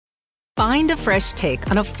Find a fresh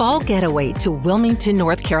take on a fall getaway to Wilmington,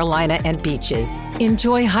 North Carolina and beaches.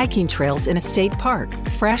 Enjoy hiking trails in a state park,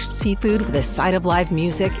 fresh seafood with a side of live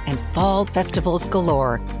music, and fall festivals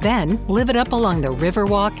galore. Then live it up along the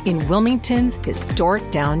Riverwalk in Wilmington's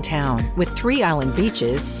historic downtown. With 3 island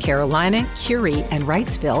beaches, Carolina, Curie, and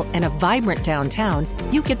Wrightsville, and a vibrant downtown,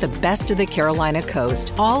 you get the best of the Carolina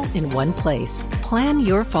coast all in one place. Plan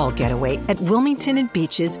your fall getaway at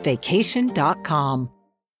WilmingtonandBeachesVacation.com.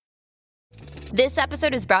 This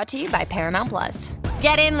episode is brought to you by Paramount Plus.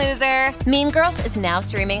 Get in, loser! Mean Girls is now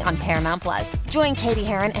streaming on Paramount Plus. Join Katie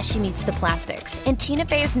Heron as she meets the plastics in Tina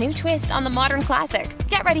Fey's new twist on the modern classic.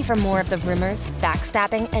 Get ready for more of the rumors,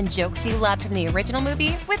 backstabbing, and jokes you loved from the original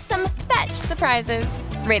movie with some fetch surprises.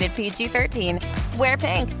 Rated PG-13. Wear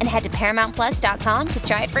pink and head to ParamountPlus.com to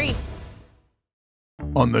try it free.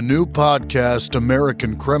 On the new podcast,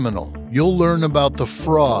 American Criminal, you'll learn about the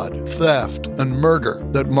fraud, theft, and murder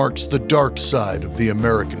that marks the dark side of the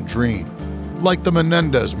American dream. Like the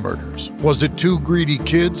Menendez murders. Was it 2 greedy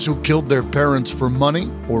kids who killed their parents for money,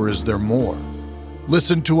 or is there more?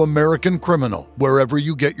 Listen to American Criminal wherever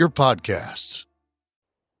you get your podcasts.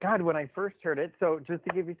 God, when I first heard it, so just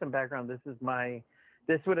to give you some background, this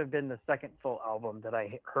would have been the second full album that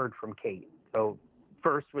I heard from Kate. So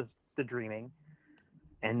first was The Dreaming.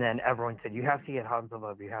 And then everyone said, you have to get Hounds of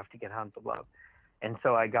Love. You have to get Hounds of Love. And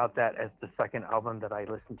so I got that as the second album that I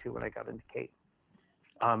listened to when I got into Kate.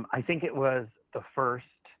 I think it was the first,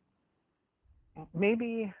 I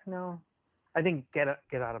think Get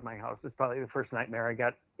Out of My House was probably the first Nightmare I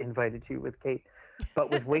got invited to with Kate.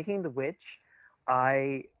 But with Waking the Witch,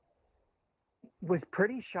 I was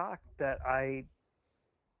pretty shocked that I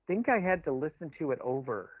think I had to listen to it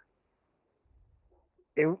over.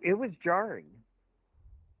 It was jarring.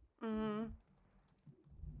 Mm-hmm.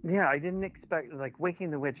 Yeah, I didn't expect, like,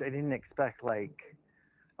 Waking the Witch, I didn't expect, like,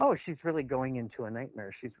 oh, she's really going into a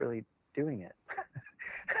nightmare. She's really doing it.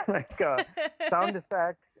 Like, sound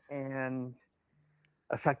effects and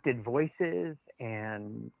affected voices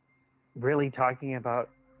and really talking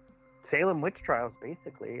about Salem witch trials,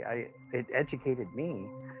 basically. It educated me.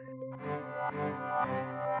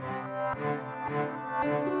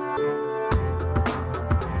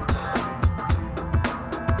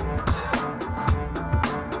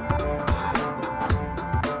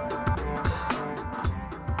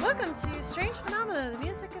 Welcome to Strange Phenomena, the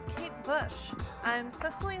music of Kate Bush. I'm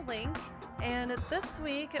Cecily Link, and this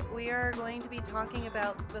week we are going to be talking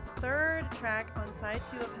about the third track on side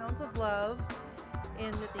 2 of Hounds of Love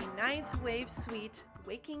in the 9th Wave Suite,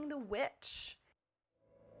 Waking the Witch.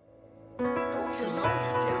 Don't you know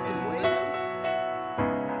you've kept him waiting?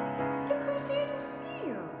 Look who's here to see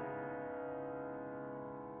you.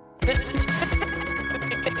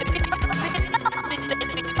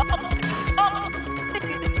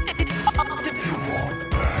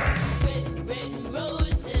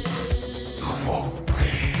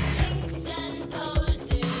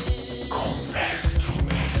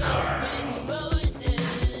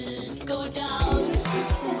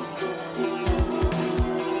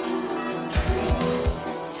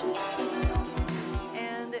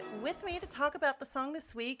 With me to talk about the song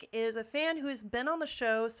this week is a fan who's been on the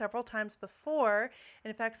show several times before. And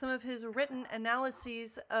in fact, some of his written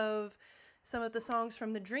analyses of some of the songs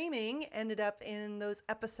from The Dreaming ended up in those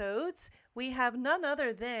episodes. We have none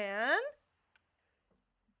other than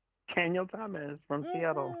Daniel Thomas from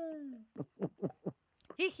Seattle.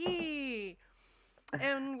 Hee hee.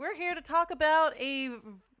 And we're here to talk about a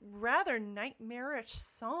rather nightmarish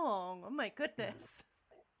song. Oh my goodness.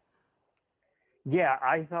 Yeah,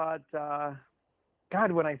 I thought,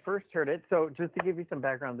 God, when I first heard it, so just to give you some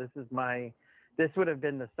background, this would have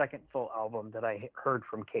been the second full album that I heard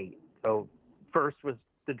from Kate. So first was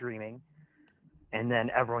The Dreaming, and then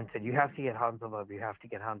everyone said, you have to get Hounds of Love. You have to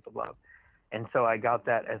get Hounds of Love. And so I got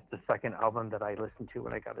that as the second album that I listened to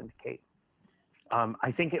when I got into Kate.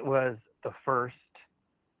 I think it was the first,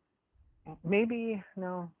 I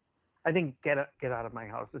think Get Out of My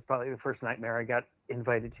House was probably the first Nightmare I got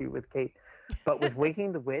invited to with Kate. But with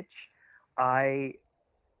Waking the Witch, I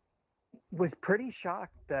was pretty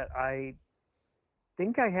shocked that I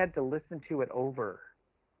think I had to listen to it over.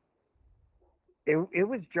 It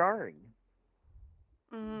was jarring.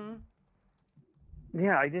 Mm-hmm.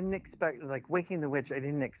 Yeah, I didn't expect, like, Waking the Witch, I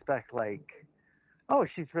didn't expect, like, oh,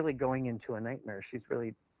 she's really going into a nightmare. She's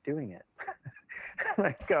really doing it.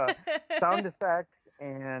 Like, sound effects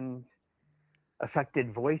and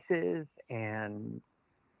affected voices and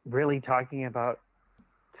really talking about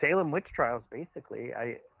Salem witch trials, basically.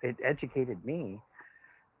 It educated me.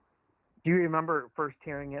 Do you remember first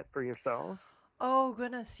hearing it for yourself? Oh,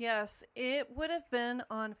 goodness, yes. It would have been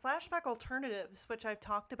on Flashback Alternatives, which I've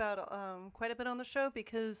talked about quite a bit on the show,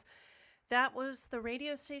 because that was the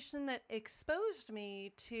radio station that exposed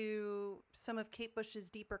me to some of Kate Bush's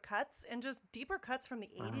deeper cuts, and just deeper cuts from the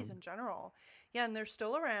 80s in general. Yeah, and they're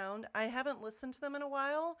still around. I haven't listened to them in a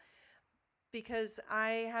while because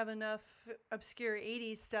I have enough obscure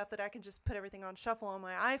 80s stuff that I can just put everything on shuffle on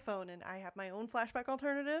my iPhone, and I have my own Flashback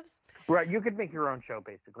Alternatives. Right, you could make your own show,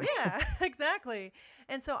 basically. Yeah, exactly.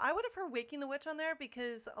 And so I would have heard Waking the Witch on there,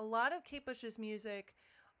 because a lot of Kate Bush's music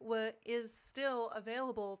is still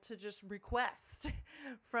available to just request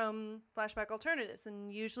from Flashback Alternatives.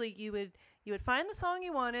 And usually you would find the song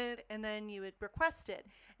you wanted, and then you would request it.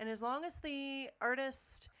 And as long as the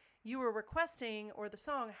artist you were requesting or the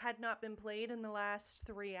song had not been played in the last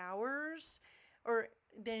 3 hours, or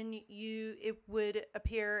then it would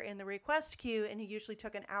appear in the request queue, and it usually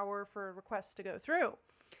took an hour for a request to go through.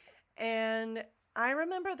 And I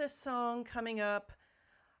remember this song coming up.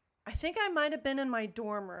 I think I might have been in my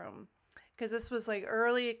dorm room, because this was like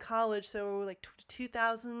early college, so like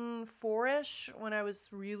 2004-ish, when I was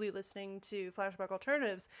really listening to Flashback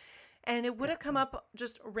Alternatives, and it would have come up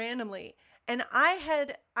just randomly. And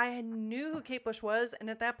I knew who Kate Bush was, and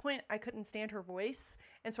at that point I couldn't stand her voice,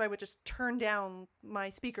 and so I would just turn down my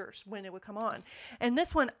speakers when it would come on. And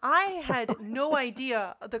this one, I had no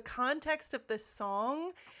idea the context of this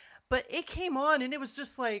song, but it came on, and it was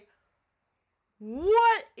just like,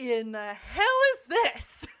 what in the hell is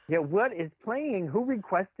this? Yeah, what is playing? Who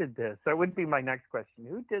requested this? That would be my next question.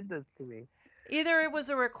 Who did this to me? Either it was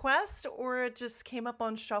a request, or it just came up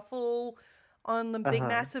on shuffle on the big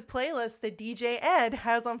massive playlist that DJ Ed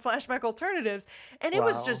has on Flashback Alternatives. And it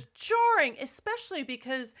was just jarring, especially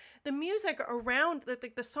because the music around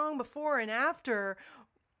the song before and after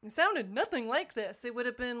sounded nothing like this. It would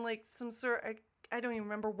have been like some sort of, I don't even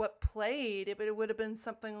remember what played it, but it would have been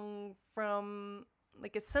something from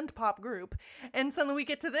like a synth pop group. And suddenly we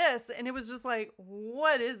get to this, and it was just like,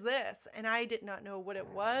 what is this? And I did not know what it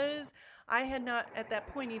was. I had not at that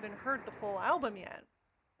point even heard the full album yet.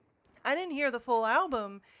 I didn't hear the full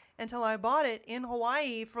album until I bought it in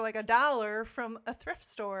Hawaii for like $1 from a thrift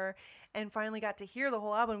store, and finally got to hear the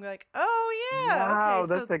whole album and be like, oh yeah. Wow,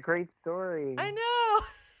 okay, that's a great story. I know.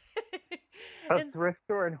 A thrift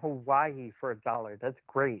store in Hawaii for $1. That's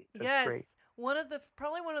great. That's great.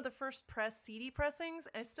 Probably one of the first press CD pressings.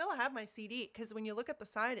 I still have my CD, because when you look at the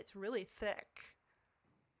side, it's really thick.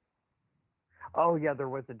 Oh yeah, there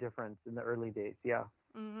was a difference in the early days. Yeah.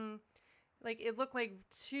 Mm-hmm. Like it looked like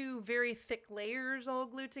two very thick layers all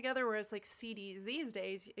glued together, whereas like CDs these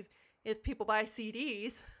days, if people buy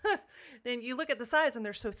CDs, then you look at the sides and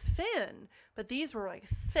they're so thin, but these were like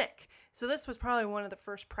thick. So this was probably one of the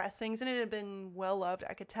first pressings, and it had been well loved,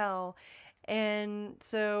 I could tell. And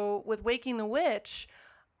so with Waking the Witch,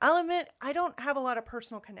 I'll admit I don't have a lot of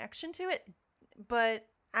personal connection to it, but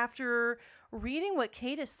after reading what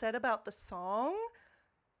Kate has said about the song,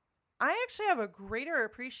 I actually have a greater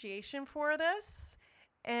appreciation for this.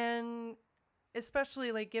 And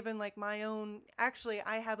especially like given like my own, actually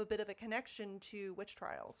I have a bit of a connection to witch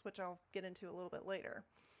trials, which I'll get into a little bit later.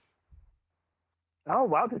 Oh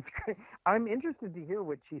wow, that's great. I'm interested to hear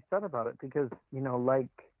what she said about it, because like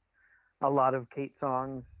a lot of Kate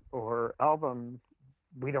songs or albums,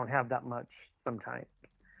 we don't have that much sometimes.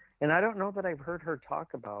 And I don't know that I've heard her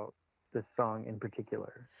talk about this song in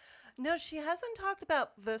particular. No, she hasn't talked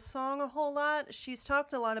about this song a whole lot. She's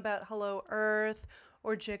talked a lot about Hello Earth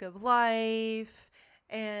or Jig of Life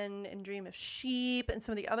and Dream of Sheep and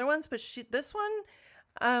some of the other ones. But this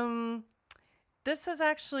one, this is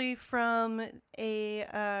actually from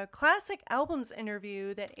a classic albums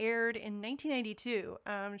interview that aired in 1992.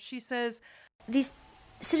 She says, these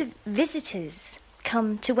sort of visitors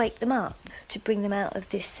come to wake them up, to bring them out of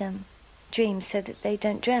this dream so that they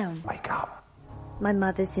don't drown. Wake up. My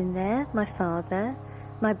mother's in there, my father,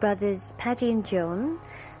 my brothers Paddy and John,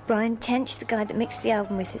 Brian Tench, the guy that mixed the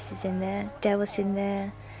album with us, is in there, Daryl's in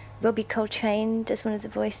there, Robbie Coltrane does one of the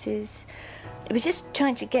voices. It was just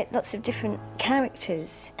trying to get lots of different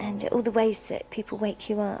characters and all the ways that people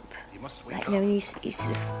wake you up. You must wake like, up. you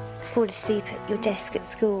sort of fall asleep at your desk at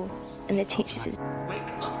school and the teacher says, Wake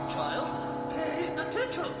up, child. Pay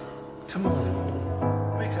attention. Come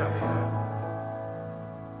on. Wake up.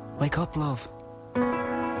 Wake up, love. You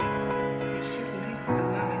should make the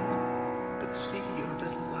line, but see your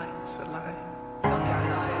little lights alive.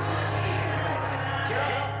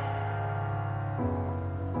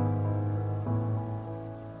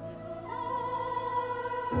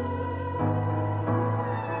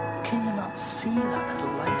 Can you not see that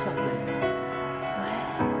little light up there?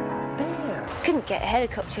 where? There. couldn't get a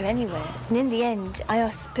helicopter anywhere. And in the end, I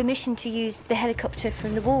asked permission to use the helicopter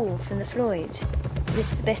from the wall, from the Floyd.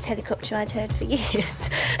 This is the best helicopter I'd heard for years.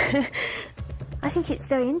 I think it's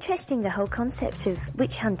very interesting, the whole concept of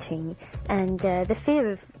witch hunting and the fear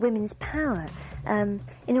of women's power.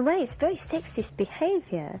 In a way, it's very sexist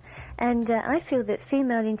behaviour, and I feel that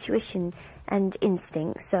female intuition and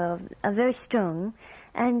instincts are very strong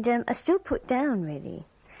and are still put down, really.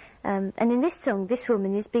 And in this song, this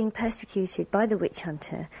woman is being persecuted by the witch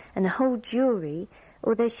hunter and a whole jury,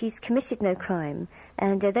 although she's committed no crime,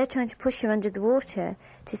 and they're trying to push her under the water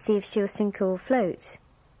to see if she'll sink or float.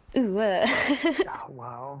 Ooh, Oh,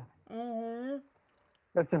 wow. Mm-hmm.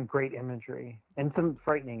 That's some great imagery and some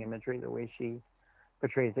frightening imagery, the way she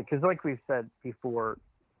portrays it. Because like we've said before,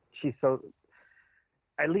 she's so,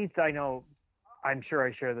 at least I know, I'm sure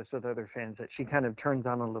I share this with other fans, that she kind of turns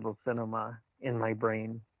on a little cinema in my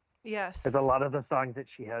brain. Yes. There's a lot of the songs that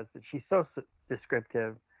she has that she's so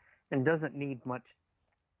descriptive and doesn't need much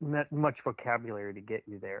vocabulary to get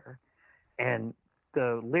you there. And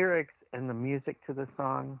the lyrics and the music to the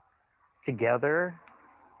song together,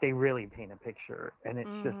 they really paint a picture. And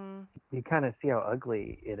it's just, you kind of see how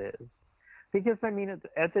ugly it is. Because, I mean,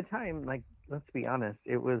 at the time, like, let's be honest,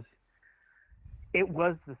 it was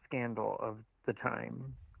the scandal of the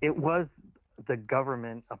time. It was the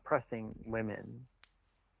government oppressing women.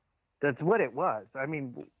 That's what it was. I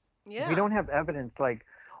mean, we don't have evidence like,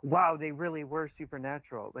 wow, they really were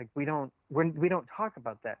supernatural. Like, we don't talk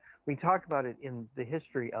about that. We talk about it in the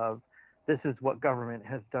history of, this is what government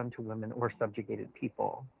has done to women or subjugated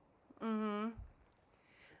people. Mm-hmm.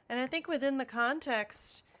 And I think within the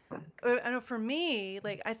context, I know for me,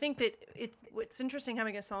 like, I think that it's interesting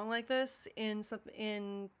having a song like this in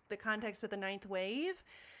the context of the Ninth Wave,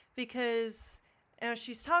 because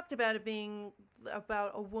she's talked about it being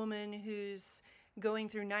about a woman who's going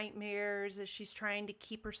through nightmares as she's trying to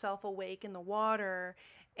keep herself awake in the water.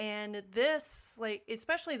 And this, like,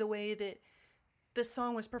 especially the way that this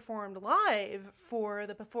song was performed live for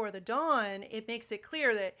the Before the Dawn, it makes it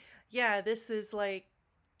clear that, yeah, this is like,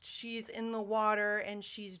 she's in the water and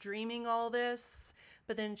she's dreaming all this,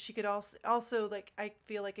 but then she could also like, I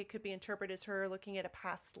feel like it could be interpreted as her looking at a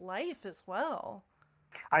past life as well.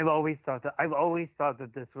 I've always thought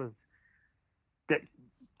that this was, that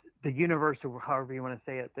the universe, or however you want to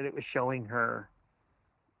say it, that it was showing her,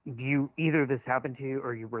 either this happened to you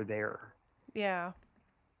or you were there. Yeah.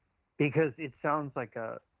 Because it sounds like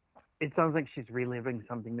she's reliving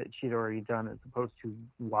something that she'd already done, as opposed to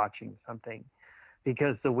watching something.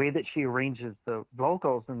 Because the way that she arranges the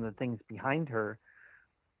vocals and the things behind her,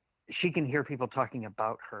 she can hear people talking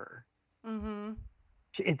about her. Mm-hmm.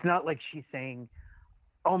 It's not like she's saying,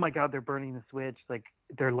 oh my God, they're burning the switch. Like,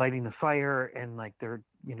 they're lighting the fire, and like they're,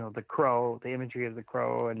 the crow, the imagery of the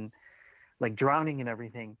crow, and like drowning and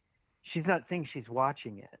everything. She's not saying she's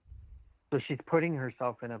watching it. So she's putting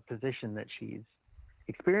herself in a position that she's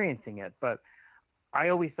experiencing it. But I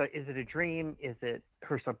always thought, is it a dream? Is it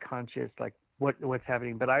her subconscious? Like, what's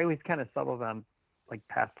happening? But I always kind of settled on like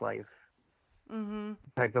past life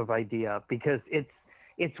type of idea, because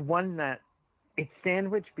it's one that it's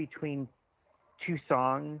sandwiched between two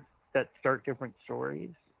songs that start different stories.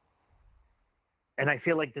 And I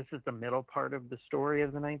feel like this is the middle part of the story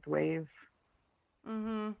of the Ninth Wave.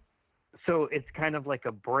 Mm-hmm. So it's kind of like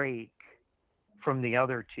a break from the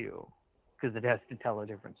other two, because it has to tell a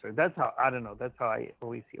different story. That's how I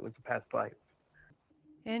always see it, was a past life.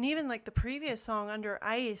 And even like the previous song, Under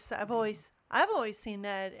Ice, I've always seen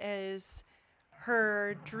that as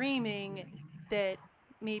her dreaming that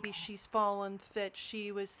maybe she's fallen, that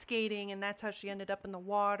she was skating and that's how she ended up in the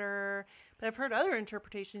water. But I've heard other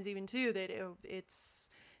interpretations even too, that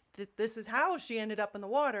that this is how she ended up in the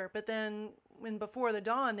water. But then when Before the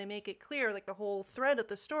Dawn, they make it clear, like the whole thread of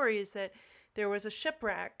the story is that there was a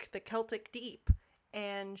shipwreck, the Celtic Deep,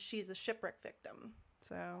 and she's a shipwreck victim.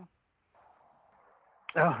 So.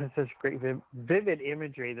 Oh, it's such great, vivid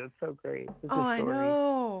imagery. That's so great. I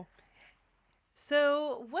know.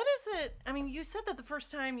 So what is it? I mean, you said that the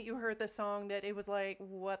first time you heard the song that it was like,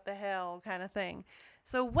 what the hell kind of thing.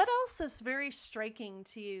 So what else is very striking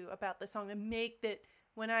to you about the song and make that,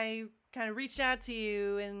 when I kind of reached out to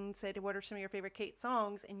you and said, what are some of your favorite Kate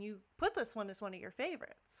songs? And you put this one as one of your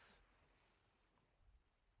favorites.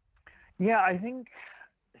 Yeah, I think,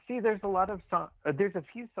 there's a lot of there's a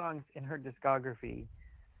few songs in her discography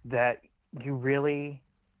that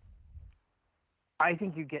I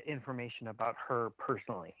think you get information about her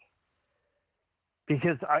personally.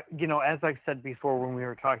 Because, as I've said before when we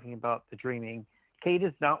were talking about the dreaming, Kate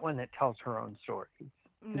is not one that tells her own stories.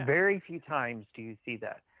 No. Very few times do you see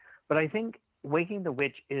that. But I think Waking the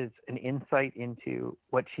Witch is an insight into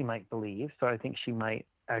what she might believe. So I think she might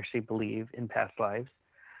actually believe in past lives.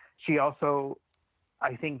 She also,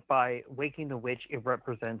 I think by waking the witch, it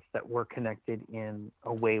represents that we're connected in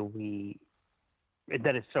a way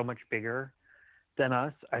that is so much bigger than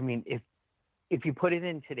us. I mean, if you put it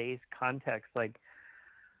in today's context, like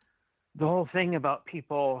the whole thing about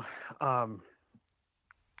people,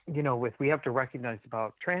 we have to recognize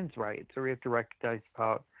about trans rights, or we have to recognize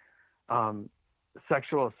about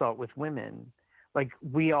sexual assault with women. Like,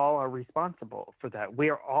 we all are responsible for that. We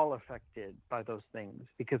are all affected by those things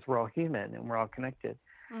because we're all human and we're all connected.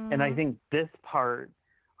 Mm-hmm. And I think this part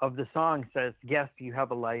of the song says, yes, you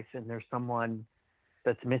have a life and there's someone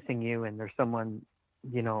that's missing you, and there's someone,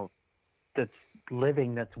 that's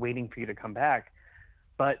living, that's waiting for you to come back.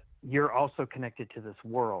 But you're also connected to this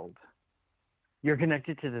world. You're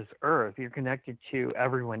connected to this earth. You're connected to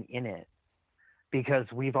everyone in it. Because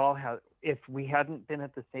we've all had, if we hadn't been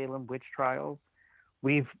at the Salem witch trials,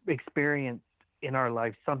 we've experienced in our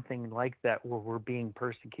life something like that, where we're being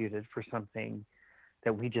persecuted for something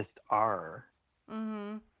that we just are.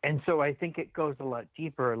 Mm-hmm. And so I think it goes a lot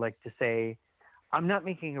deeper, like to say, I'm not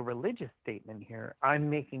making a religious statement here. I'm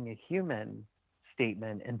making a human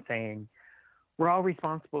statement and saying, we're all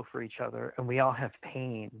responsible for each other, and we all have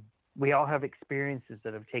pain. We all have experiences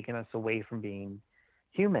that have taken us away from being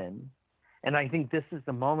human. And I think this is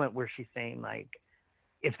the moment where she's saying, like,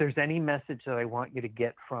 if there's any message that I want you to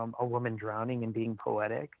get from a woman drowning and being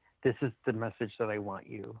poetic, this is the message that I want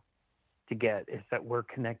you to get, is that we're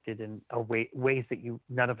connected in ways that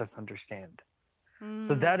none of us understand. Mm.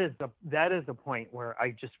 So that is a point where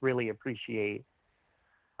I just really appreciate.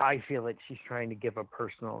 I feel like she's trying to give a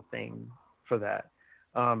personal thing for that.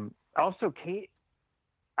 Also, Kate,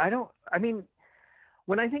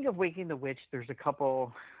 when I think of Waking the Witch, there's a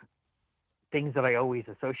couple things that I always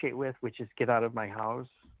associate with, which is Get Out of My House,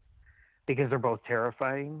 because they're both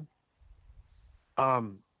terrifying.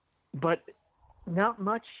 But not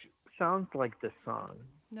much sounds like this song.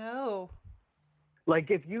 No.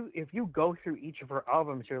 Like, if you go through each of her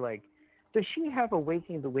albums, you're like, does she have a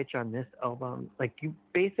Waking the Witch on this album? Like, you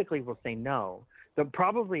basically will say no.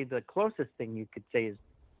 Probably the closest thing you could say is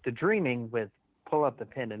The Dreaming with Pull Up the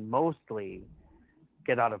Pin, and mostly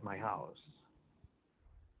Get Out of My House.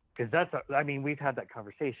 Because we've had that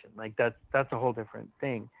conversation. Like, that's a whole different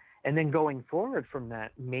thing. And then going forward from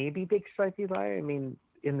that, maybe Big Stripey Lie. I mean,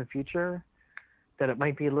 in the future, that it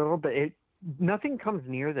might be a little, but nothing comes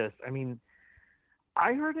near this. I mean,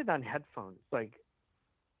 I heard it on headphones. Like,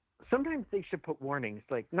 sometimes they should put warnings,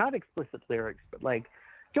 like not explicit lyrics, but like,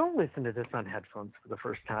 don't listen to this on headphones for the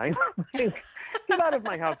first time. Get Out of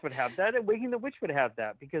My House would have that, and Waking the Witch would have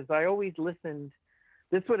that, because I always listened.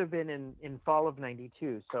 This would have been in fall of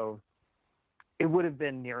 '92, so it would have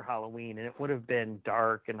been near Halloween, and it would have been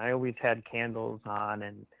dark, and I always had candles on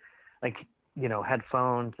and, like,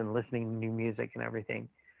 headphones and listening to new music and everything.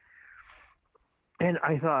 And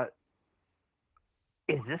I thought,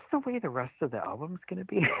 is this the way the rest of the album's going to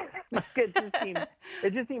be? Like, it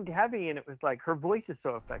just seemed heavy, and it was like her voice is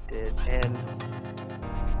so affected, and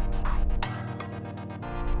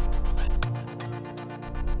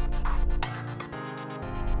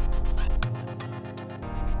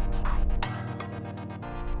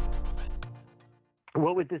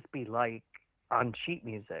what would this be like on sheet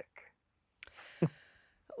music?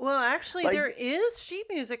 Well, actually, there is sheet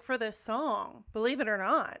music for this song, believe it or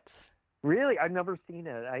not. Really? I've never seen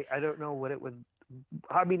it. I don't know what it would.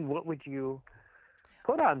 I mean, what would you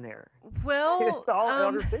put on there? Well, it's all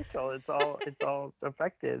artificial. It's all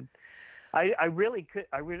affected. I really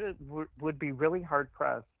would be really hard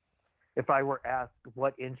pressed if I were asked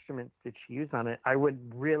what instruments did she use on it. I would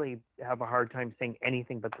really have a hard time saying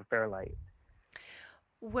anything but the Fairlight.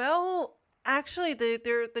 Well, actually,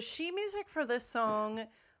 the sheet music for this song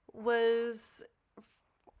was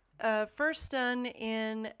first done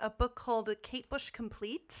in a book called Kate Bush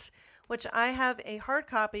Complete, which I have a hard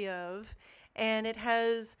copy of, and it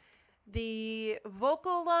has the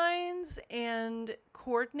vocal lines and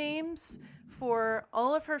chord names for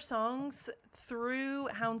all of her songs through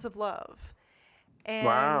Hounds of Love. And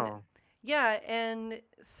wow. Yeah, and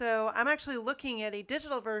so I'm actually looking at a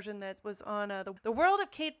digital version that was on the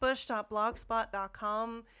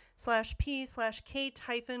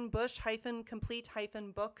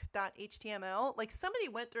worldofkatebush.blogspot.com/p/kate-bush-complete-book.html. Like, somebody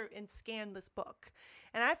went through and scanned this book,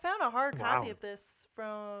 and I found a hard copy of this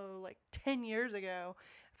from like 10 years ago.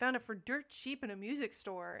 I found it for dirt cheap in a music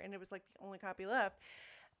store, and it was like the only copy left.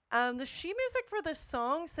 The sheet music for this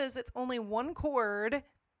song says it's only one chord.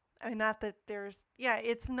 I mean, not that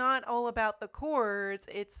it's not all about the chords.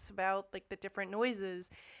 It's about like the different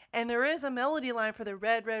noises. And there is a melody line for the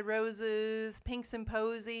red, red roses, pinks and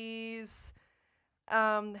posies,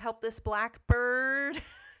 help this blackbird.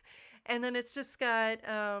 And then it's just got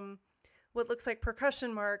what looks like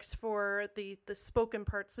percussion marks for the spoken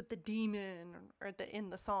parts with the demon or in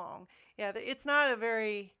the song. Yeah, it's not a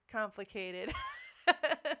very complicated.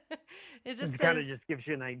 It just kind of just gives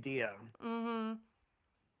you an idea. Mm-hmm.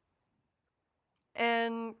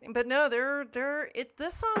 But no,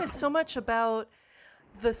 this song is so much about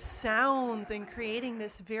the sounds and creating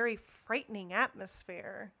this very frightening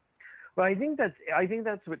atmosphere. Well, I think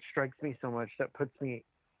that's what strikes me so much, that puts it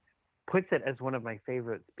as one of my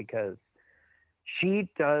favorites, because she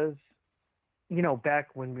does, back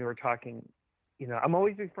when we were talking, I'm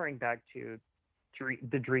always referring back to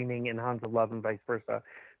the Dreaming and Hounds of Love and vice versa,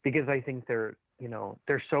 because I think they're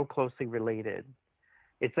so closely related.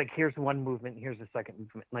 It's like, here's one movement, here's a second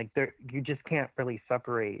movement. Like, you just can't really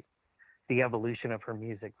separate the evolution of her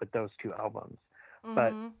music with those two albums. Mm-hmm.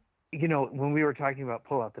 But, when we were talking about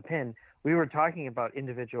Pull Out the Pin, we were talking about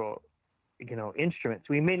individual, instruments.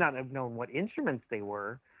 We may not have known what instruments they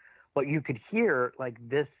were, but you could hear, like,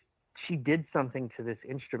 this, she did something to this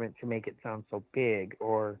instrument to make it sound so big,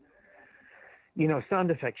 or,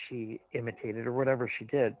 sound effects she imitated or whatever she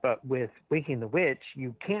did. But with Waking the Witch,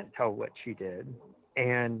 you can't tell what she did.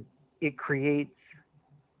 And it creates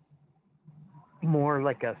more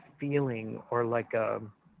like a feeling, or like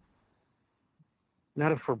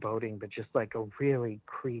not a foreboding, but just like a really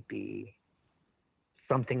creepy,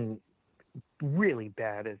 something really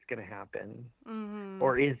bad is going to happen, mm-hmm.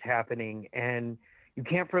 or is happening. And you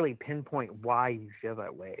can't really pinpoint why you feel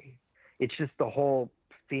that way. It's just the whole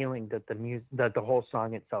feeling that that the whole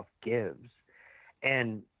song itself gives.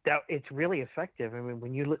 And that it's really effective. I mean,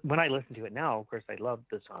 when I listen to it now, of course, I love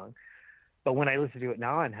the song, but when I listen to it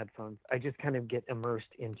now on headphones, I just kind of get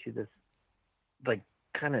immersed into this, like,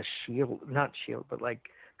 kind of but like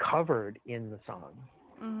covered in the song.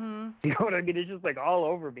 Mm-hmm. You know what I mean? It's just like all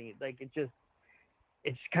over me. Like,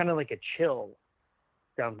 it's kind of like a chill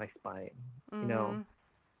down my spine, mm-hmm.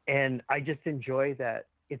 And I just enjoy that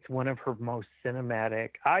it's one of her most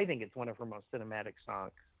cinematic. I think it's one of her most cinematic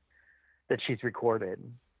songs that she's recorded,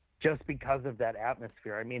 just because of that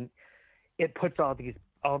atmosphere. I mean, it puts all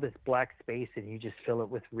this black space, and you just fill it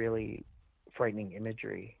with really frightening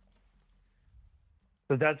imagery.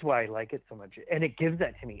 So that's why I like it so much. And it gives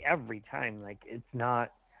that to me every time. Like, it's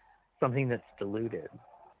not something that's diluted.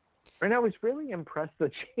 And I was really impressed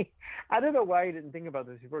that I don't know why I didn't think about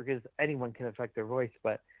this before, because anyone can affect their voice,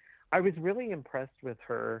 but I was really impressed with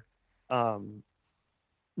her,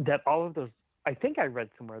 that all of those, I think I read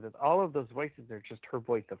somewhere that all of those voices are just her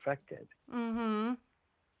voice affected. Mm-hmm.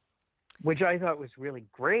 Which I thought was really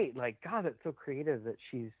great. Like, God, that's so creative that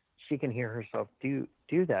she can hear herself do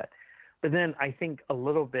that. But then I think a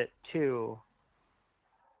little bit too,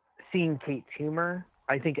 seeing Kate's humor,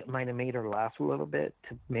 I think it might have made her laugh a little bit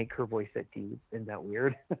to make her voice that deep. Isn't that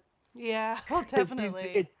weird? Yeah, well,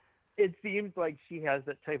 definitely. It seems like she has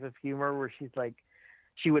that type of humor where she's like,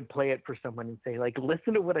 she would play it for someone and say, like,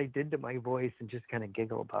 listen to what I did to my voice, and just kind of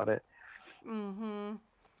giggle about it. Mm-hmm.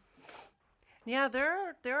 Yeah,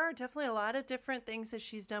 there are definitely a lot of different things that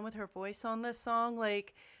she's done with her voice on this song.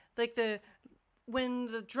 Like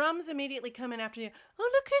when the drums immediately come in after you, oh,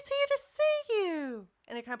 look who's here to see you.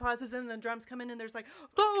 And it kind of pauses, and the drums come in, and there's like,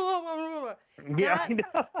 yeah, I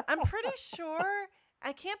know. I'm pretty sure,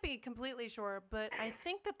 I can't be completely sure, but I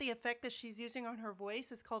think that the effect that she's using on her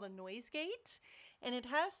voice is called a noise gate. And it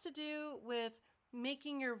has to do with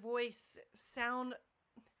making your voice sound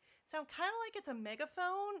kind of like it's a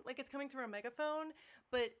megaphone, like it's coming through a megaphone.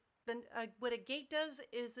 But then what a gate does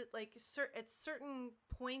is it, like, at certain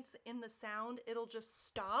points in the sound, it'll just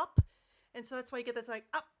stop. And so that's why you get this, like,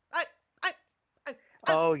 up.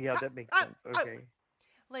 Oh, yeah, that makes sense. Okay.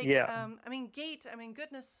 Like, yeah.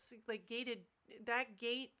 Goodness, like, gated, that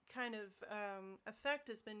gate kind of effect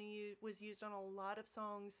was used on a lot of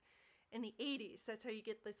songs in the 80s. That's how you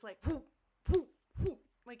get this, like, whoop, whoop, whoop.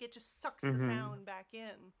 Like, it just sucks the sound back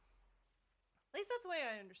in. At least that's the way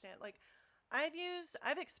I understand it. Like,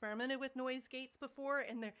 I've experimented with noise gates before,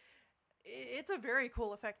 and it's a very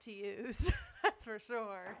cool effect to use. That's for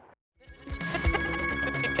sure.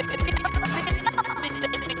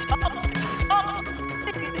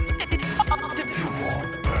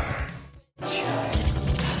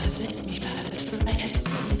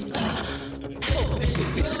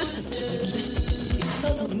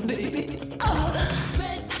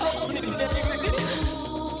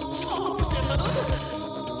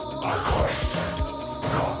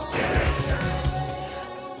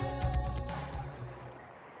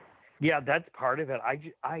 Yeah, that's part of it.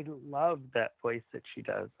 I love that voice that she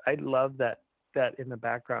does. I love that in the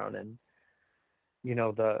background, and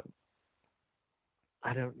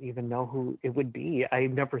I don't even know who it would be. I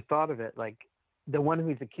never thought of it like the one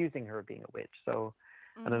who's accusing her of being a witch. So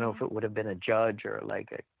I don't know if it would have been a judge or like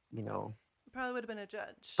a probably would have been a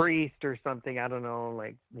judge, priest or something. I don't know,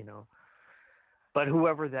 but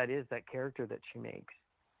whoever that is, that character that she makes,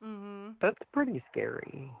 that's pretty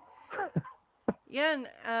scary. Yeah, and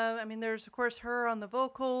I mean, there's of course her on the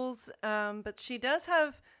vocals, but she does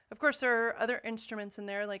have, of course, there are other instruments in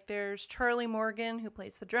there. Like there's Charlie Morgan who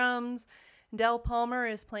plays the drums. Del Palmer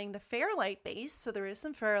is playing the Fairlight bass, so there is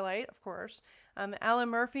some Fairlight, of course. Alan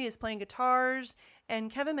Murphy is playing guitars,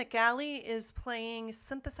 and Kevin McGalley is playing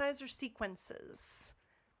synthesizer sequences.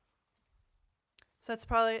 So that's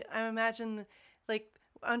probably, I imagine, like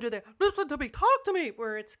under the "listen to me, talk to me,"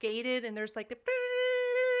 where it's gated, and there's like the.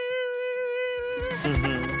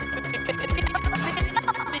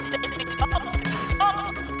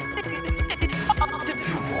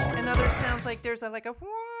 And other sounds like there's like a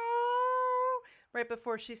right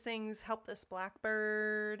before she sings "Help This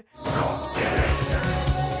Blackbird."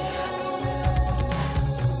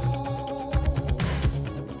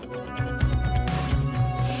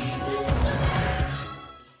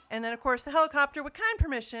 And then, of course, the helicopter with kind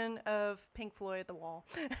permission of Pink Floyd, The Wall.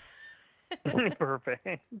 Perfect.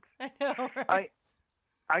 I know, right?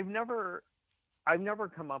 I've never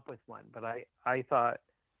come up with one, but I thought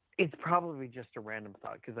it's probably just a random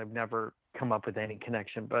thought because I've never come up with any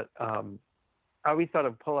connection. But I always thought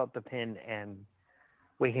of Pull Out the Pin and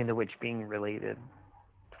Waking the Witch being related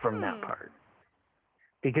from that part,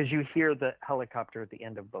 because you hear the helicopter at the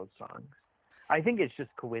end of both songs. I think it's just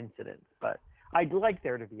coincidence, but I'd like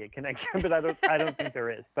there to be a connection, but I don't think there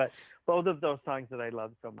is. But both of those songs that I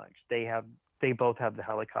love so much, they both have the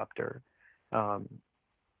helicopter,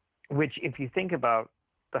 which if you think about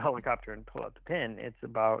the helicopter and Pull Out the Pin, it's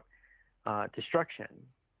about destruction.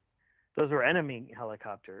 Those are enemy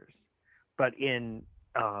helicopters. But in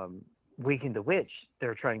Waking the Witch,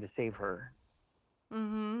 they're trying to save her.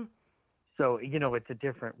 Mm-hmm. So, it's a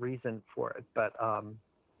different reason for it. But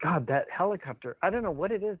God, that helicopter, I don't know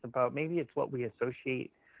what it is about. Maybe it's what we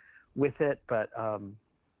associate with it, but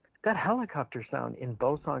that helicopter sound in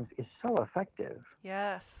both songs is so effective.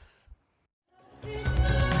 Yes.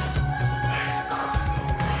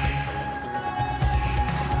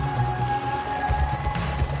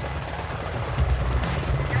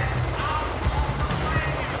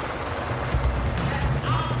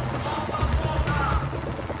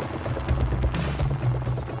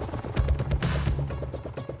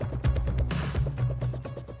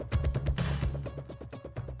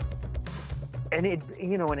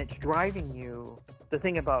 And it's driving you. The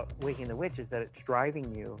thing about Waking the Witch is that it's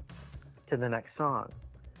driving you to the next song.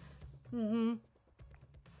 Mm-hmm.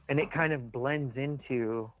 And it kind of blends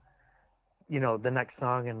into, the next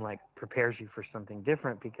song and like prepares you for something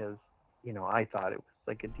different because, I thought it was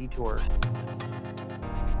like a detour.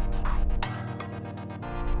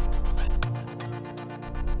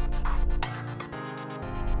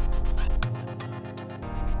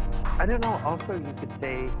 I don't know. Also, you could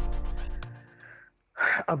say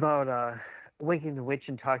about Waking the Witch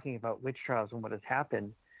and talking about witch trials and what has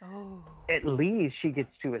happened. Oh. At least she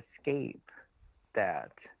gets to escape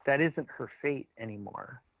that. That isn't her fate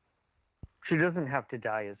anymore. She doesn't have to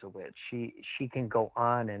die as a witch. She can go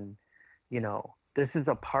on and, this is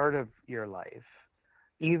a part of your life.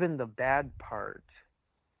 Even the bad part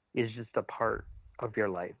is just a part of your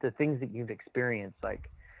life. The things that you've experienced, like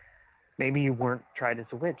maybe you weren't tried as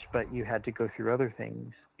a witch, but you had to go through other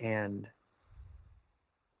things, and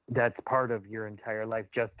that's part of your entire life,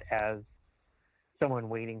 just as someone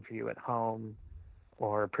waiting for you at home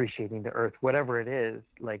or appreciating the earth, whatever it is,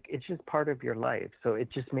 like it's just part of your life. So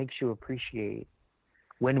it just makes you appreciate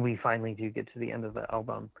when we finally do get to the end of the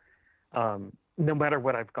album. No matter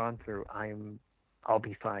what I've gone through, I'll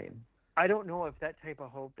be fine. I don't know if that type of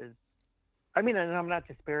hope is, and I'm not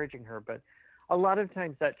disparaging her, but a lot of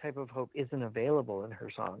times that type of hope isn't available in her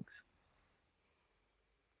songs.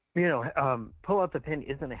 Pull Out the Pin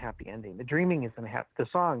isn't a happy ending. The Dreaming isn't the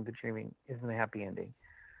song, The Dreaming, isn't a happy ending.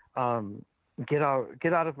 Get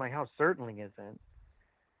Out of My House certainly isn't.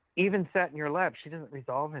 Even Sat in Your Lap, she doesn't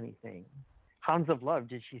resolve anything. Hounds of Love,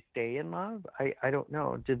 did she stay in love? I don't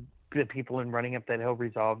know. Did the people in Running Up That Hill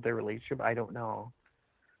resolve their relationship? I don't know.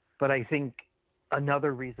 But I think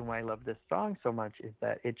another reason why I love this song so much is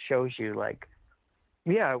that it shows you, like,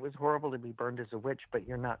 yeah, it was horrible to be burned as a witch, but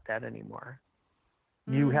you're not that anymore.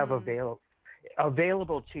 You have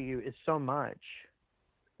available to you is so much.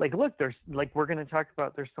 Like, look, we're going to talk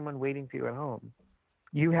about, there's someone waiting for you at home.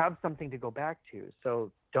 you have something to go back to.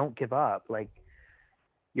 So don't give up. Like,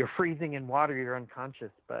 you're freezing in water, you're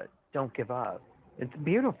unconscious, but don't give up. It's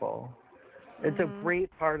beautiful. It's a great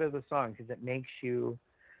part of the song because it makes you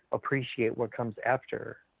appreciate what comes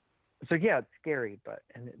after. So yeah, it's scary,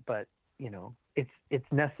 but you know,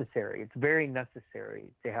 it's necessary. It's very necessary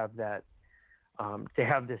to have that, to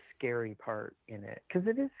have this scary part in it, because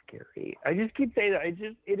it is scary. I just keep saying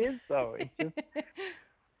that. It is though. It's just,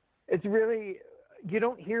 it's really, you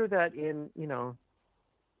don't hear that in, you know,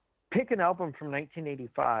 pick an album from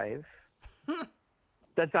 1985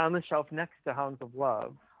 that's on the shelf next to Hounds of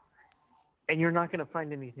Love, and you're not going to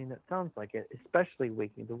find anything that sounds like it, especially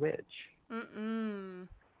Waking the Witch.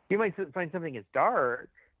 You might find something that's dark,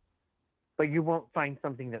 but you won't find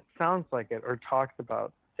something that sounds like it or talks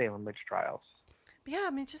about Salem witch trials. Yeah,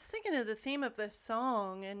 I mean, just thinking of the theme of this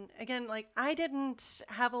song, and again, like, I didn't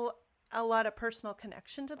have a lot of personal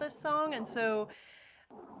connection to this song, and so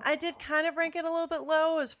I did kind of rank it a little bit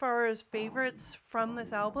low as far as favorites from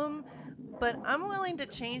this album, but I'm willing to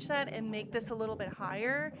change that and make this a little bit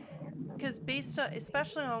higher, because based on,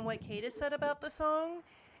 especially on what Kate has said about the song,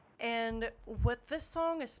 and what this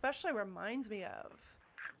song especially reminds me of.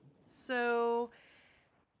 So,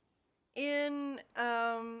 in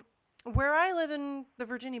where I live in the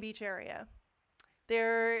Virginia Beach area,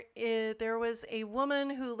 there was a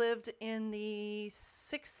woman who lived in the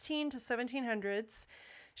 16 to 1700s.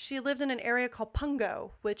 She lived in an area called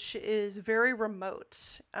Pungo, which is very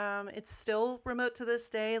remote. It's still remote to this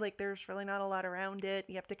day. Like, there's really not a lot around it.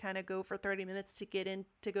 You have to kind of go for 30 minutes to get in,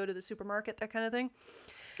 to go to the supermarket, that kind of thing.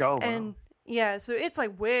 Oh, wow. And yeah, so it's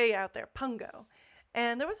like way out there, Pungo.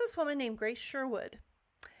 And there was this woman named Grace Sherwood.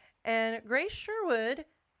 And Grace Sherwood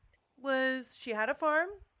she had a farm,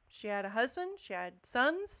 she had a husband, she had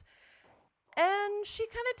sons, and she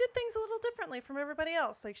kind of did things a little differently from everybody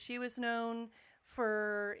else. Like, she was known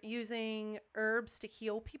for using herbs to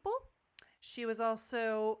heal people. She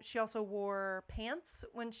also wore pants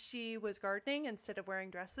when she was gardening instead of wearing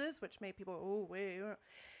dresses, which made people, oh, wait.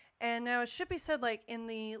 And now it should be said, like, in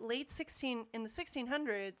the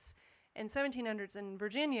 1600s and 1700s in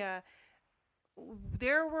Virginia,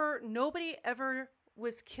 nobody ever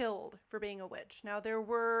was killed for being a witch. Now, there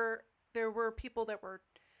were people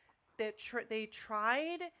they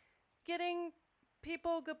tried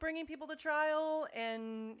bringing people to trial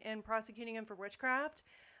and prosecuting them for witchcraft,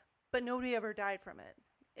 but nobody ever died from it.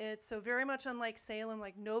 It's so very much unlike Salem.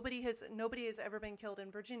 Like, nobody has ever been killed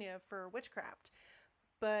in Virginia for witchcraft.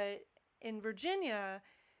 But in Virginia,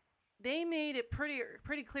 they made it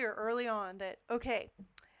pretty clear early on that, okay,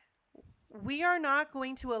 we are not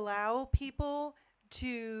going to allow people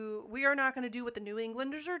we are not going to do what the New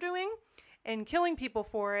Englanders are doing and killing people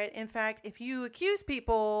for it. In fact, if you accuse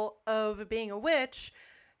people of being a witch,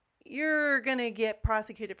 you're going to get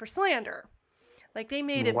prosecuted for slander. Like, they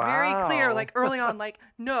made it very clear, like, early on, like,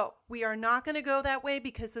 no, we are not going to go that way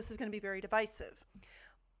because this is going to be very divisive.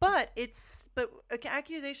 But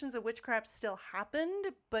accusations of witchcraft still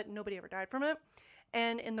happened, but nobody ever died from it.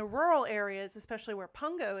 And in the rural areas, especially where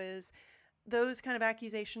Pungo is, those kind of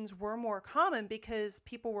accusations were more common because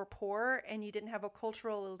people were poor and you didn't have a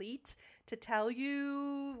cultural elite to tell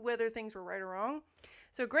you whether things were right or wrong.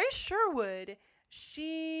 So Grace Sherwood,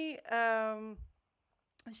 she was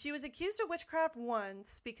accused of witchcraft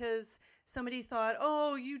once because somebody thought,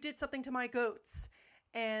 oh, you did something to my goats.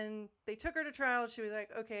 And they took her to trial. She was like,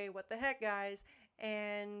 okay, what the heck, guys?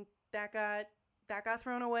 And that got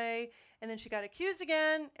thrown away. And then she got accused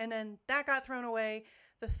again, and then that got thrown away.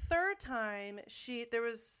 The third time, there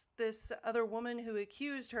was this other woman who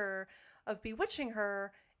accused her of bewitching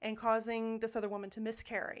her and causing this other woman to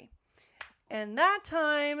miscarry. And that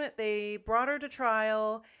time, they brought her to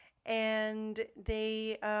trial, and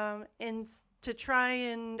they, to try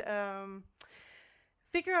and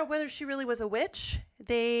figure out whether she really was a witch,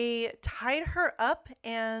 they tied her up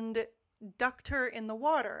and ducked her in the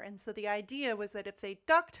water. And so the idea was that if they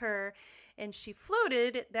ducked her and she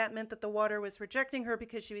floated, that meant that the water was rejecting her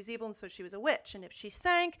because she was evil, and so she was a witch. And if she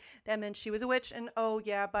sank, that meant she was a witch. And oh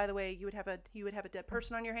yeah, by the way, you would have a dead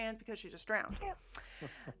person on your hands because she just drowned.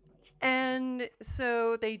 And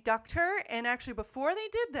so they ducked her, and actually before they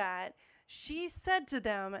did that, she said to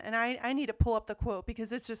them, and I need to pull up the quote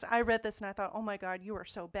because it's just, I read this and I thought, oh my God, you are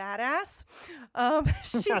so badass.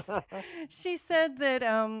 She said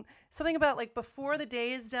that something about, like, before the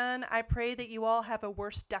day is done, I pray that you all have a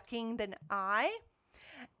worse ducking than I.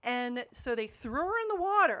 And so they threw her in the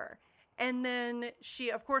water, and then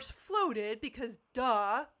she, of course, floated because,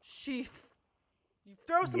 duh, you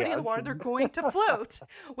throw somebody in the water, they're going to float,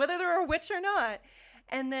 whether they're a witch or not.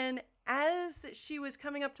 And then as she was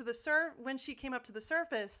coming up to the when she came up to the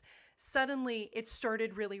surface, suddenly it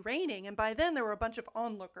started really raining. And by then there were a bunch of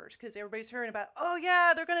onlookers because everybody's hearing about, oh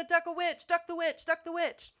yeah, they're going to duck a witch, duck the witch, duck the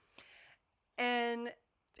witch. And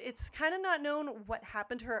it's kind of not known what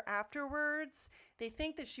happened to her afterwards. They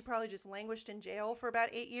think that she probably just languished in jail for about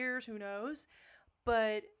 8 years. Who knows?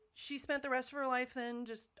 But she spent the rest of her life then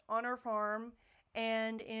just on her farm.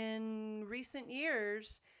 And in recent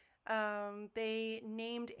years, they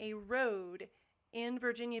named a road in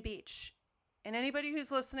Virginia Beach. And anybody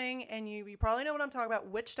who's listening, and you probably know what I'm talking about,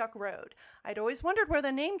 Witch Duck Road. I'd always wondered where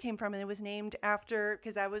the name came from, and it was named after,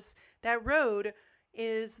 because that road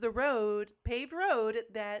is the paved road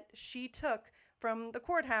that she took from the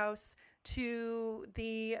courthouse to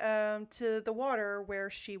the water where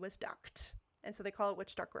she was ducked. And so they call it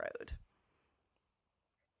Witch Duck Road.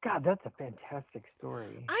 God, that's a fantastic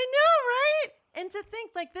story. I know, right? And to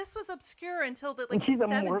think like this was obscure until the and she's the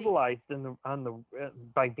 70s. Immortalized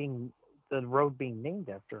by being the road being named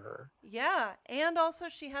after her. Yeah, and also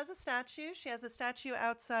she has a statue. She has a statue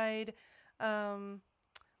outside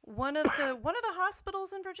one of the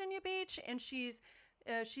hospitals in Virginia Beach, and she's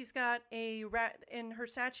got in her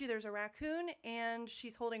statue. There's a raccoon, and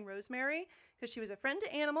she's holding Rosemary because she was a friend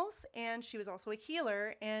to animals, and she was also a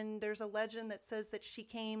healer. And there's a legend that says that she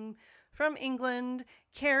came from England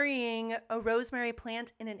carrying a rosemary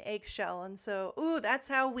plant in an eggshell, and so that's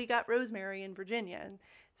how we got rosemary in Virginia. And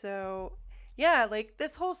so yeah, like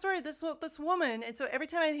this whole story, this woman, and so every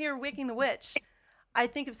time I hear Waking the Witch, I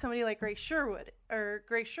think of somebody like Grace Sherwood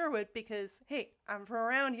because, hey, I'm from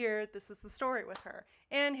around here. This is the story with her.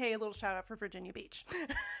 And, hey, a little shout out for Virginia Beach.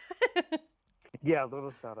 Yeah, a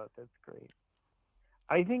little shout out. That's great.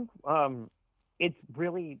 I think it's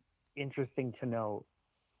really interesting to know.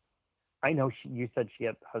 I know you said she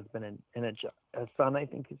had a husband and a son, I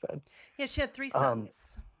think you said. Yeah, she had 3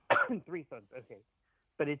 sons. 3 sons, okay.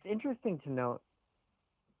 But it's interesting to note,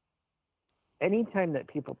 anytime that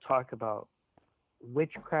people talk about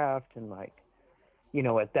witchcraft and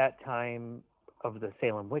at that time of the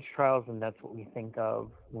Salem witch trials, and that's what we think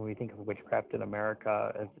of when we think of witchcraft in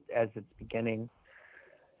America as its beginning,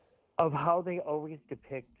 of how they always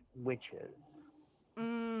depict witches.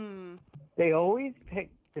 They always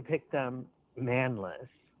depict them manless.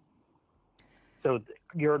 So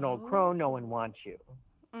you're an old crow, no one wants you.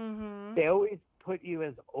 Mm-hmm. They always put you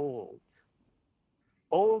as old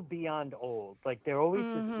beyond old. Like they're always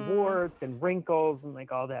just warts and wrinkles and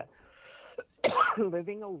like all that.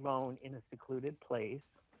 Living alone in a secluded place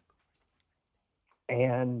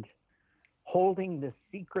and holding the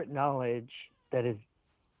secret knowledge that is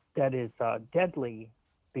deadly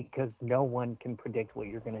because no one can predict what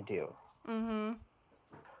you're going to do. Mm-hmm.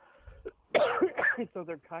 So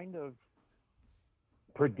they're kind of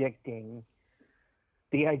predicting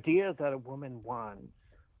the idea that a woman wants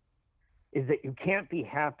is that you can't be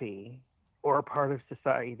happy or a part of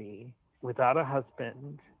society without a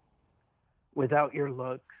husband, without your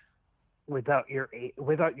looks, without your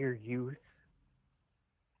youth,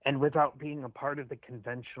 and without being a part of the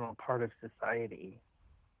conventional part of society.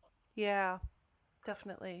 Yeah,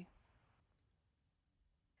 definitely.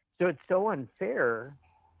 So it's so unfair.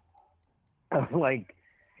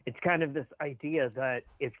 It's kind of this idea that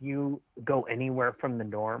if you go anywhere from the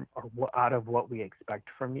norm or out of what we expect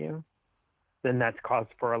from you, then that's cause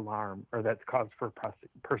for alarm or that's cause for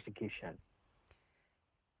persecution.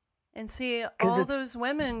 And see, all those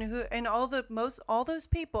women all those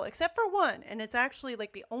people, except for one, and it's actually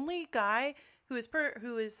like the only guy who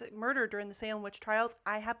is murdered during the Salem witch trials,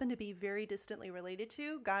 I happen to be very distantly related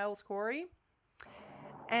to, Giles Corey.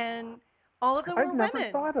 And all of them were women. I've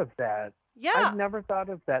never thought of that. Yeah. I've never thought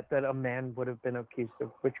of that a man would have been accused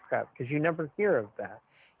of witchcraft, because you never hear of that.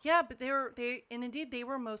 Yeah, but they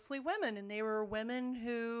were mostly women, and they were women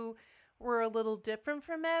who were a little different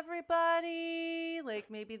from everybody. Like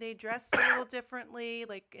maybe they dressed a little differently,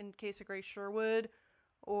 like in case of Grace Sherwood,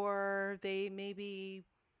 or they maybe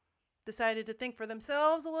decided to think for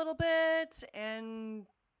themselves a little bit, and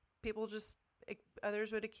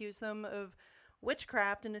others would accuse them of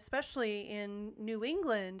witchcraft. And especially in New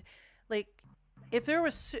England, like if there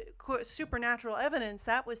was supernatural evidence,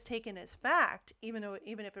 that was taken as fact, even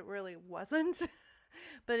if it really wasn't.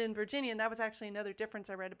 But in Virginia, and that was actually another difference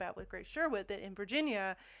I read about with Grace Sherwood, that in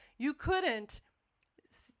Virginia, you couldn't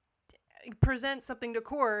present something to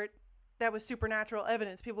court that was supernatural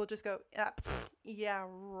evidence. People would just go, yeah,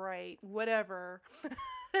 right, whatever.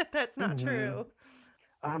 That's not true.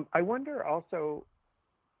 I wonder also,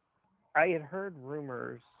 I had heard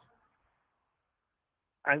rumors,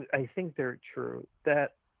 I think they're true,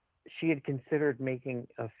 that she had considered making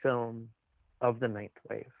a film of the Ninth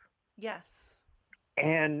Wave. Yes.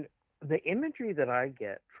 And the imagery that I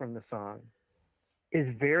get from the song is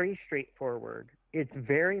very straightforward. It's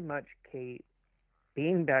very much Kate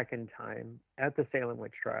being back in time at the Salem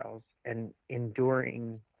witch trials and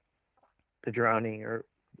enduring the drowning or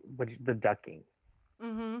the ducking.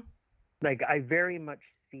 Mm-hmm. Like, I very much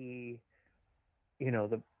see,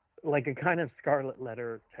 like a kind of Scarlet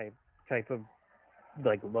Letter type of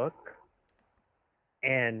like look,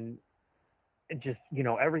 and just,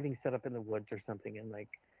 everything set up in the woods or something, and like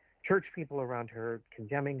church people around her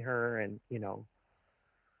condemning her, and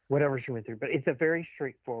whatever she went through. But it's a very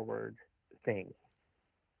straightforward thing.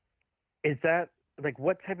 Is that, like,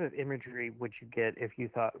 what type of imagery would you get if you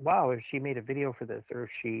thought, wow, if she made a video for this, or if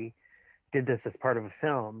she did this as part of a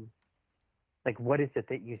film? Like, what is it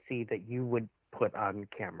that you see that you would put on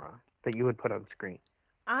camera, that you would put on screen?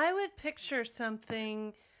 I would picture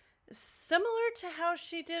something similar to how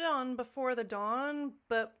she did on Before the Dawn,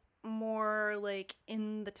 but more like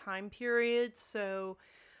in the time period. So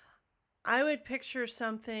I would picture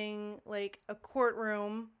something like a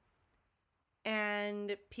courtroom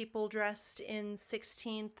and people dressed in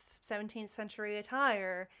 16th, 17th century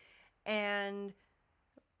attire and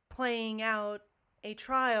playing out a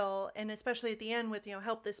trial, and especially at the end with,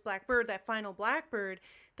 help this blackbird, that final blackbird,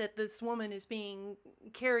 that this woman is being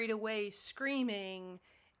carried away screaming,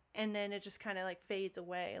 and then it just kind of like fades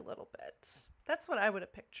away a little bit. That's what I would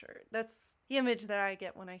have pictured. That's the image that I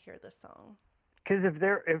get when I hear this song. Because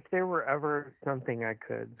if there were ever something I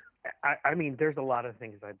could, I mean, there's a lot of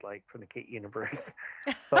things I'd like from the Kate universe,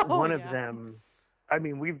 but one of them, I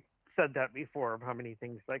mean, we've said that before of how many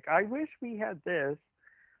things, like, I wish we had this,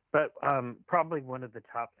 but probably one of the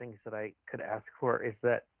top things that I could ask for is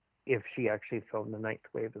that if she actually filmed The Ninth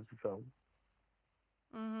Wave as a film.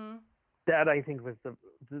 Mm-hmm. That, I think, was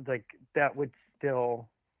that would still,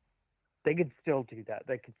 they could still do that.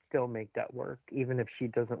 They could still make that work, even if she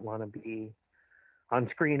doesn't want to be on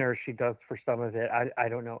screen, or she does for some of it. I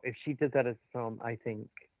don't know. If she did that as a film, I think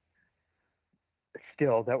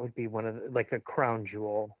still that would be one of like a crown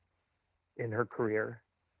jewel in her career.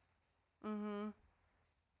 Mm-hmm.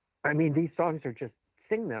 I mean, these songs are just,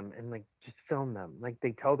 sing them and like just film them. Like,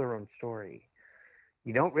 they tell their own story.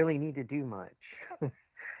 You don't really need to do much.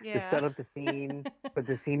 Yeah. Just set up the scene, put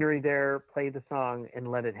the scenery there, play the song,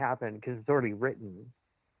 and let it happen because it's already written.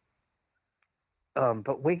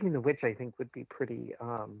 But Waking the Witch, I think, would be pretty,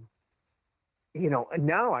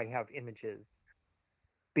 now I have images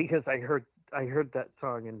because I heard that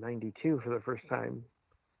song in 92 for the first time.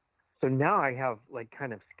 So now I have like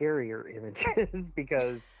kind of scarier images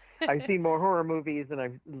because I've seen more horror movies and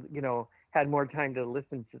I've, had more time to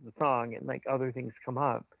listen to the song and like other things come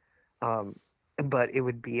up. But it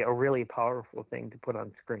would be a really powerful thing to put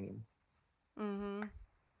on screen. Mm-hmm.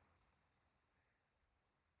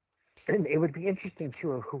 And it would be interesting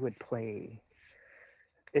too of who would play.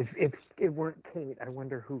 If it weren't Kate, I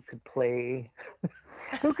wonder who could play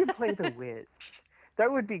the witch.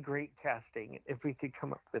 That would be great casting if we could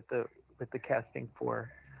come up with the casting for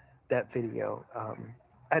that video.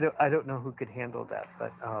 I don't know who could handle that,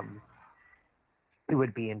 but it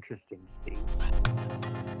would be interesting to see.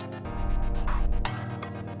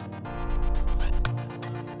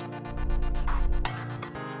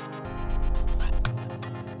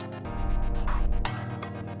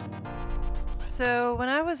 So when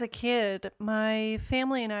I was a kid, my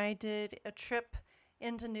family and I did a trip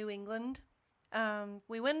into New England.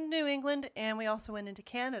 We went to New England and we also went into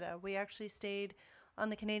Canada. We actually stayed on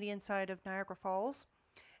the Canadian side of Niagara Falls.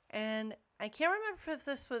 And I can't remember if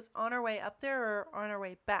this was on our way up there or on our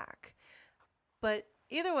way back. But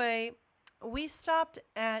either way, we stopped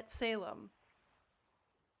at Salem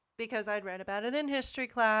because I'd read about it in history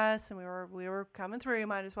class and we were coming through,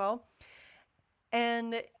 might as well.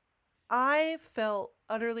 And I felt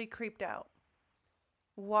utterly creeped out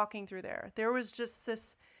walking through there. There was just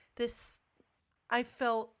this I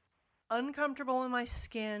felt uncomfortable in my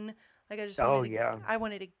skin. Like I just I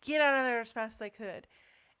wanted to get out of there as fast as I could.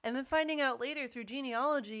 And then finding out later through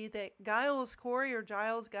genealogy that Giles Corey or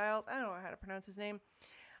Giles, I don't know how to pronounce his name,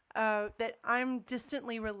 that I'm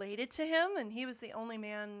distantly related to him, and he was the only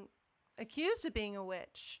man accused of being a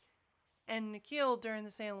witch and killed during the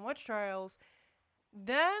Salem witch trials.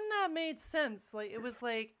 Then that made sense. Like, it was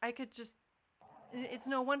like I could just, it's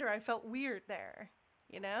no wonder I felt weird there,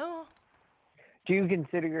 Do you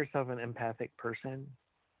consider yourself an empathic person?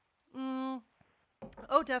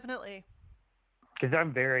 Oh, definitely. Because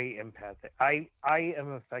I'm very empathic. I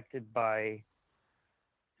am affected by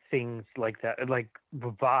things like that, like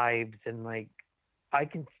vibes, and like I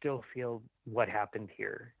can still feel what happened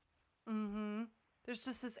here. Mm-hmm. There's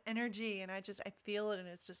just this energy, and I feel it, and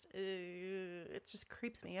it's just, it just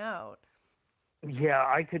creeps me out. Yeah,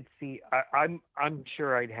 I could see. I'm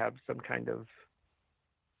sure I'd have some kind of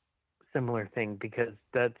similar thing, because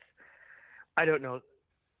that's, I don't know,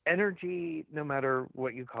 energy, no matter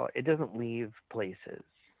what you call it, it doesn't leave places.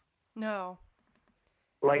 No.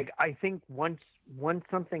 Like, I think once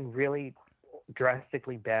something really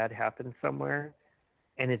drastically bad happens somewhere,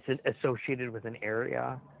 and it's associated with an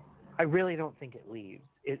area, I really don't think it leaves.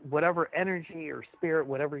 Whatever energy or spirit,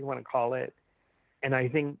 whatever you want to call it. And I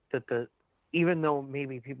think that even though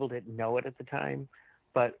maybe people didn't know it at the time,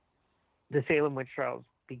 but the Salem witch trials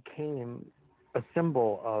became a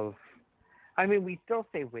symbol of, I mean, we still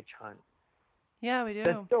say witch hunt. Yeah, we do.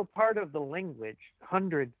 That's still part of the language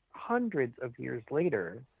hundreds of years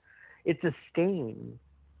later. It's a stain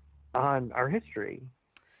on our history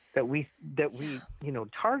that we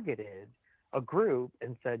targeted a group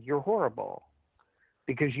and said, you're horrible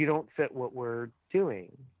because you don't fit what we're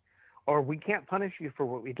doing, or we can't punish you for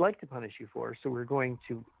what we'd like to punish you for, so we're going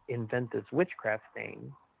to invent this witchcraft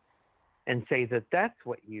thing and say that that's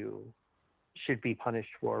what you should be punished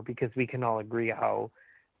for, because we can all agree how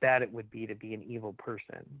bad it would be to be an evil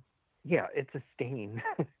person. Yeah, it's a stain.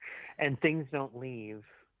 And things don't leave,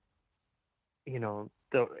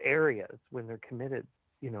 the areas when they're committed,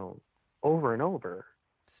 over and over.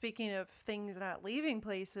 Speaking of things not leaving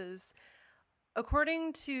places,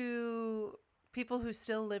 according to people who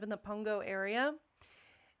still live in the Pungo area,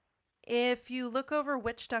 if you look over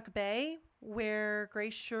Witch Duck Bay, where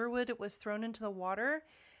Grace Sherwood was thrown into the water,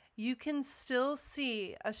 you can still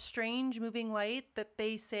see a strange moving light that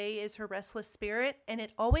they say is her restless spirit, and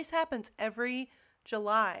it always happens every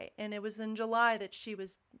July, and it was in July that she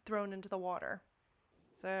was thrown into the water.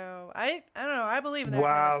 So I don't know, I believe in that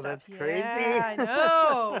kind of stuff. Wow, that's crazy. Yeah, I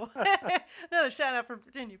know. Another shout out from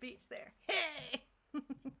Virginia Beach there. Hey.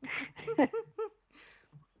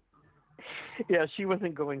 Yeah, she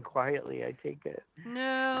wasn't going quietly, I take it.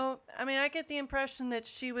 No, I mean, I get the impression that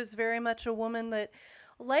she was very much a woman that,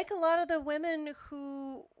 like a lot of the women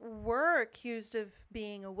who were accused of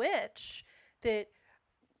being a witch, that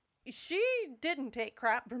she didn't take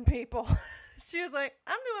crap from people. She was like,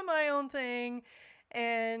 I'm doing my own thing.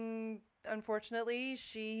 And unfortunately,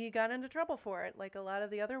 she got into trouble for it, like a lot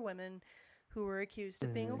of the other women who were accused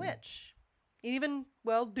of being a witch. Even,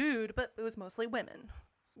 dude, but it was mostly women.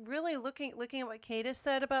 Really looking at what Kata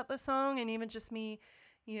said about the song, and even just me,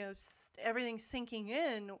 everything sinking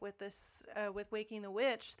in with this, with Waking the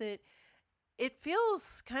Witch, that it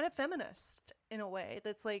feels kind of feminist in a way.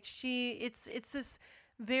 That's like it's this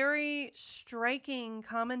very striking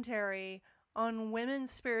commentary on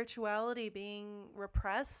women's spirituality being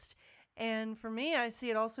repressed. And for me, I see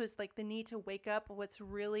it also as like the need to wake up what's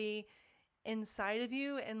really inside of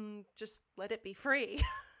you and just let it be free,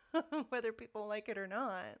 whether people like it or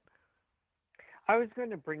not. I was going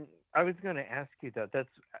to ask you that.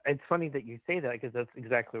 It's funny that you say that, because that's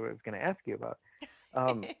exactly what I was going to ask you about.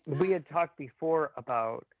 We had talked before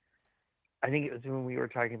about, I think it was when we were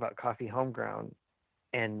talking about Coffee Homeground,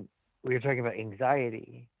 and we were talking about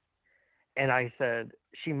anxiety. And I said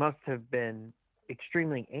she must have been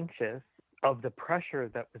extremely anxious of the pressure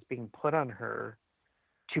that was being put on her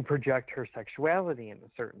to project her sexuality in a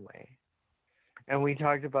certain way. And we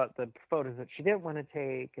talked about the photos that she didn't want to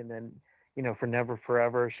take. And then, for Never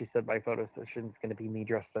Forever, she said my photo session is going to be me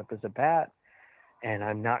dressed up as a bat. And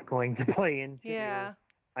I'm not going to play into,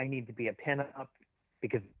 I need to be a pinup,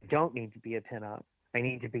 because I don't need to be a pinup. I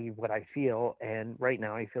need to be what I feel. And right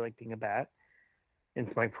now I feel like being a bat. And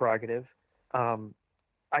it's my prerogative.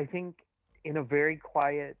 I think in a very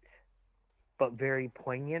quiet but very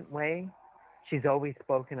poignant way, she's always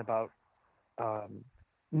spoken about,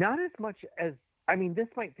 not as much as, I mean, this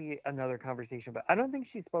might be another conversation, but I don't think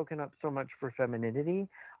she's spoken up so much for femininity.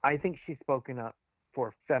 I think she's spoken up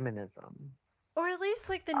for feminism. Or at least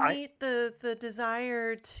like the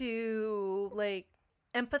desire to like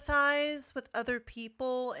empathize with other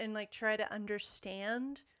people and like try to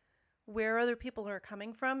understand where other people are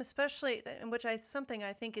coming from, especially, which something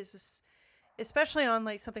I think is just, especially on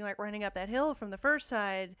like something like Running Up That Hill from the first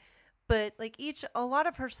side, but like a lot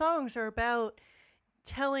of her songs are about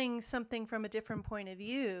telling something from a different point of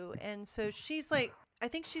view. And so she's like, I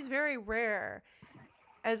think she's very rare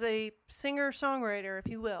as a singer-songwriter,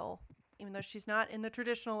 if you will, even though she's not in the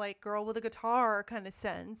traditional like girl with a guitar kind of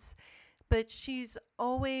sense, but she's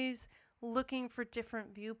always looking for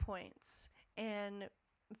different viewpoints and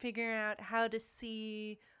figuring out how to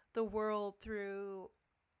see the world through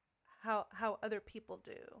how other people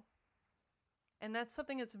do. And that's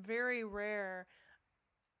something that's very rare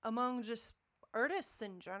among just artists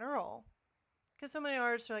in general, Because so many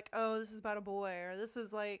artists are like, oh, this is about a boy, or this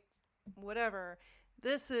is like whatever.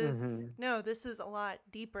 This is, no, this is a lot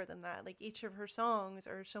deeper than that. Like, each of her songs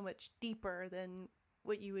are so much deeper than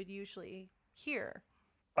what you would usually hear.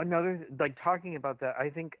 Another, like, talking about that, I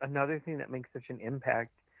think another thing that makes such an impact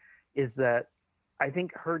is that I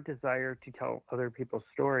think her desire to tell other people's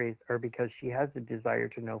stories are because she has a desire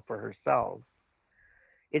to know for herself.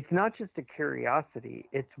 It's not just a curiosity.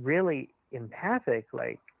 It's really empathic.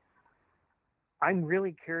 Like, I'm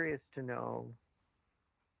really curious to know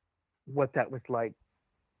what that was like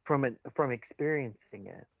from experiencing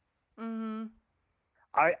it. Mm-hmm.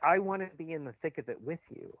 I want to be in the thick of it with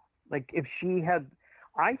you. Like,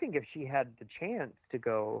 I think if she had the chance to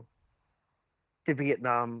go to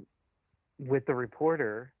Vietnam with the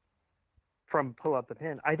reporter from Pull Out the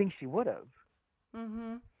Pin, I think she would have.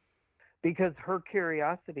 Mm-hmm. Because her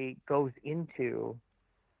curiosity goes into,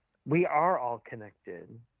 we are all connected.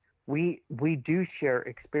 We do share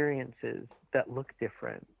experiences that look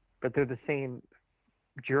different, but they're the same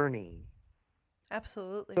journey.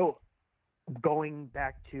 Absolutely. So going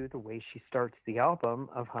back to the way she starts the album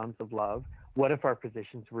of Hounds of Love, what if our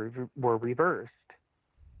positions were reversed?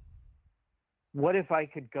 What if I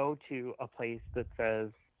could go to a place that says,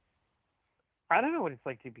 I don't know what it's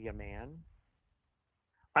like to be a man.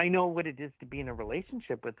 I know what it is to be in a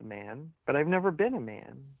relationship with a man, but I've never been a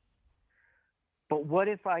man. But what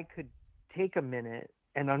if I could take a minute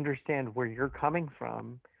and understand where you're coming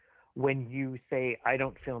from when you say, I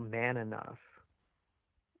don't feel man enough?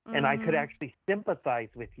 Mm-hmm. And I could actually sympathize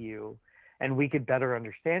with you and we could better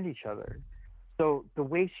understand each other. So the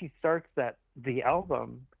way she starts the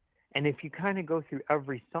album, and if you kind of go through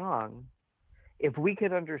every song, if we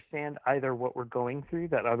could understand either what we're going through,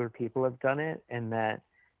 that other people have done it and that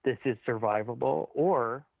this is survivable,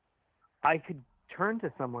 or I could turn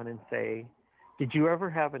to someone and say, did you ever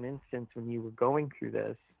have an instance when you were going through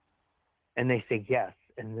this? And they say, yes,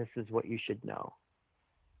 and this is what you should know.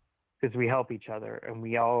 Because we help each other and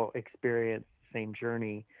we all experience the same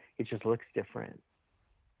journey. It just looks different.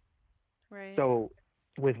 Right. So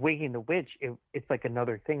with Waking the Witch, it's like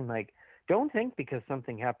another thing. Like, don't think because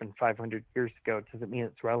something happened 500 years ago, it doesn't mean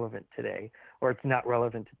it's relevant today, or it's not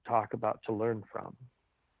relevant to talk about, to learn from.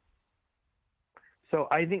 So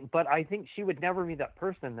I think she would never be that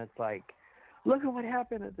person that's like, look at what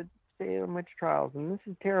happened at the Salem witch trials, and this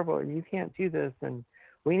is terrible, and you can't do this, and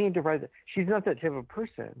we need to write it. She's not that type of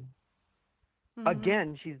person. Mm-hmm.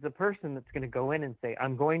 Again, she's the person that's going to go in and say,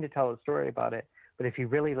 I'm going to tell a story about it, but if you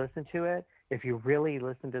really listen to it, if you really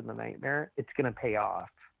listen to the nightmare, it's going to pay off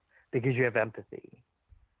because you have empathy.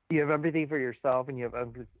 You have empathy for yourself and you have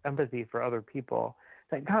empathy for other people.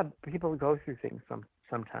 Thank God, people go through things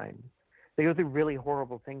sometimes. They go through really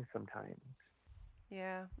horrible things sometimes.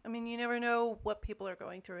 Yeah. I mean, you never know what people are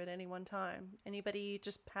going through at any one time. Anybody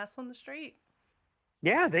just pass on the street.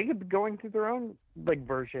 Yeah, they could be going through their own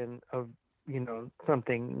version of,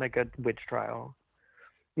 something like a witch trial.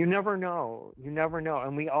 You never know. You never know.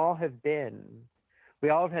 And we all have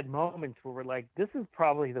had moments where we're like, this is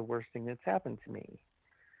probably the worst thing that's happened to me.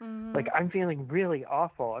 Mm-hmm. Like, I'm feeling really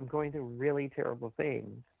awful. I'm going through really terrible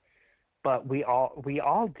things. But we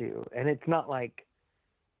all do. And it's not like,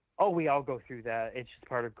 oh, we all go through that. It's just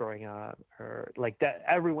part of growing up, or like that.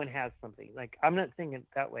 Everyone has something. Like, I'm not saying it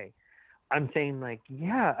that way. I'm saying, like,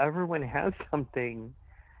 yeah, everyone has something.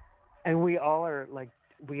 And we all are like,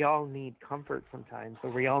 we all need comfort sometimes,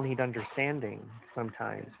 or we all need understanding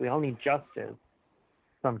sometimes. We all need justice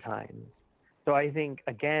sometimes. So I think,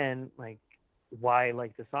 again, like, why I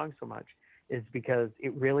like the song so much is because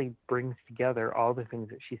it really brings together all the things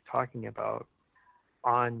that she's talking about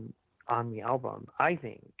on the album. I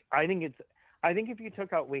think if you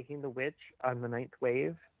took out Waking the Witch on the Ninth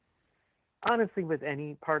Wave, honestly, with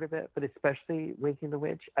any part of it, but especially Waking the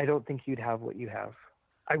Witch, I don't think you'd have what you have.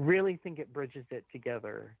 I really think it bridges it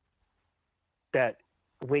together. That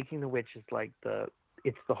Waking the Witch is like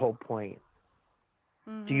it's the whole point.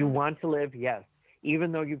 Mm-hmm. Do you want to live? Yes.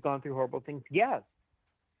 Even though you've gone through horrible things? Yes.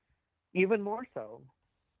 Even more so.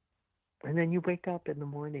 And then you wake up in the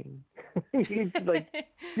morning. Like,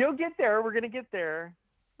 you'll get there. We're going to get there.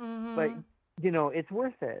 Mm-hmm. But, it's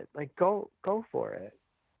worth it. Like, go for it.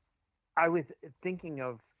 I was thinking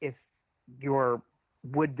of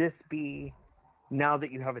would this be, now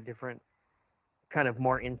that you have a different kind of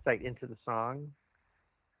more insight into the song,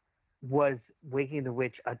 was Waking the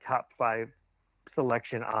Witch a top 5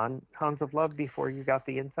 selection on Hounds of Love before you got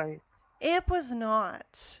the insight? It was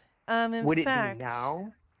not. Would it be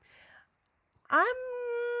now?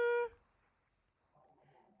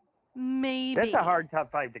 Maybe. That's a hard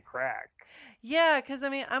top 5 to crack. Yeah, because I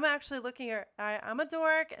mean, I'm actually looking at, I'm a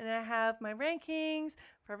dork, and I have my rankings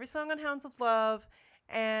for every song on Hounds of Love,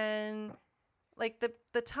 and like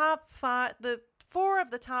the top 5, the 4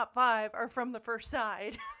 of the top 5 are from the first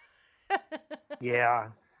side. Yeah.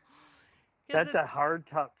 'Cause That's a hard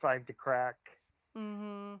top 5 to crack.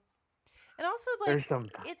 Mm-hmm. And also, like, There's some...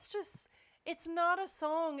 it's just, it's not a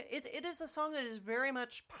song. It is a song that is very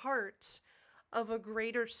much part of a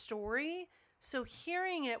greater story. So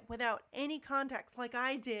hearing it without any context, like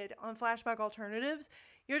I did on Flashback Alternatives,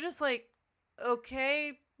 you're just like,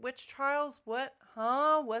 okay, witch trials? What?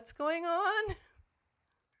 Huh? What's going on?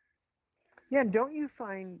 Yeah, don't you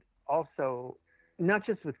find also, not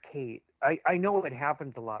just with Kate, I know it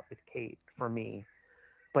happens a lot with Kate for me,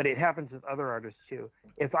 but it happens with other artists too.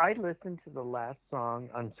 If I listen to the last song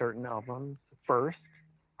on certain albums first,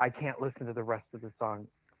 I can't listen to the rest of the songs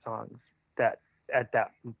that at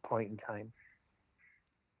that point in time.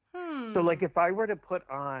 So like if I were to put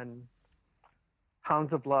on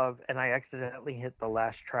Hounds of Love and I accidentally hit the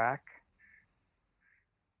last track,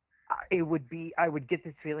 I would get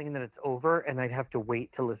this feeling that it's over, and I'd have to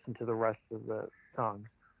wait to listen to the rest of the songs.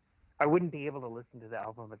 I wouldn't be able to listen to the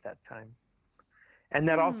album at that time. And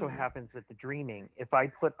that also happens with the Dreaming. If I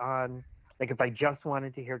put on, like if I just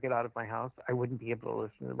wanted to hear Get Out of My House, I wouldn't be able to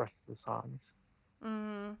listen to the rest of the songs.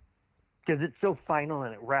 Because it's so final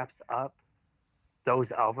and it wraps up those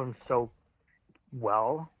albums so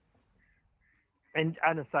well. And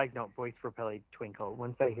on a side note, Voice for Pele Twinkle.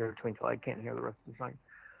 Once I hear Twinkle, I can't hear the rest of the song.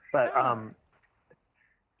 But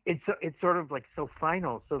it's sort of like so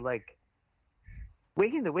final. So like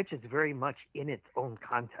Waking the Witch is very much in its own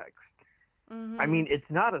context. I mean, it's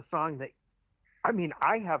not a song that, I mean,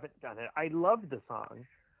 I haven't done it. I love the song,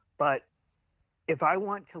 but if I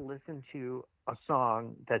want to listen to a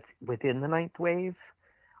song that's within the ninth wave,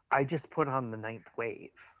 I just put on the ninth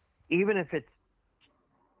wave. Even if it's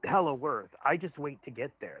Hello Earth, I just wait to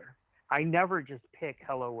get there. I never just pick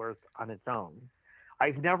Hello Earth on its own.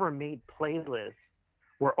 I've never made playlists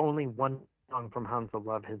where only one song from Hounds of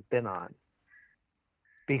Love has been on,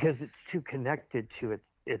 because it's too connected to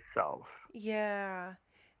itself. Yeah.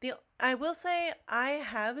 I will say I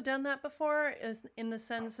have done that before, is in the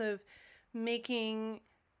sense of making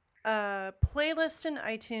a playlist in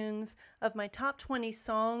iTunes of my top 20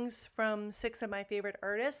 songs from 6 of my favorite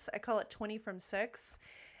artists. I call it 20 from 6.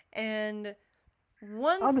 And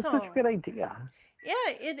one that's song. such a good idea.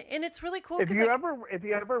 Yeah, and it's really cool. If you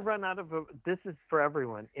ever run out of this is for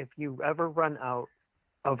everyone. If you ever run out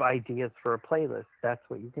of ideas for a playlist, that's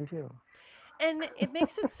what you can do. And it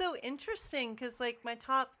makes it so interesting because, like, my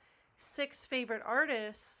top 6 favorite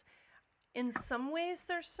artists, in some ways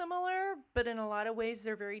they're similar, but in a lot of ways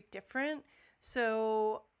they're very different.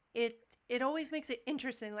 So it always makes it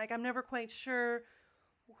interesting. Like, I'm never quite sure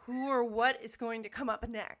who or what is going to come up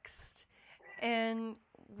next. And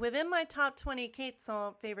within my top 20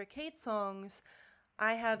 favorite Kate songs,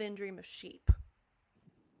 I have In Dream of Sheep.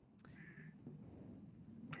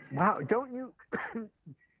 Wow, don't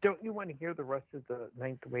you want to hear the rest of the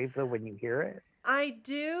ninth wave though when you hear it? I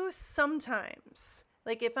do sometimes.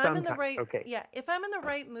 Like if I'm in the right, if I'm in the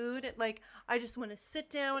right mood, like I just want to sit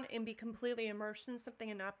down and be completely immersed in something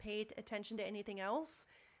and not pay attention to anything else,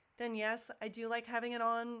 then yes, I do like having it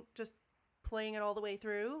on, just playing it all the way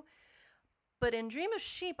through. But in Dream of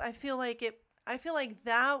Sheep, I feel like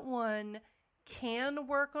that one can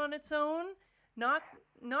work on its own, not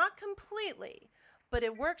completely, but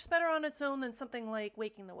it works better on its own than something like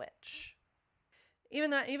Waking the Witch.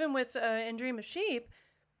 Even with In Dream of Sheep,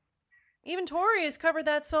 even Tori has covered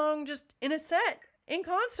that song just in a set, in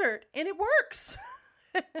concert, and it works.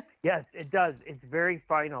 Yes, it does. It's very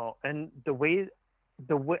final, and the way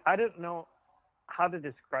I don't know how to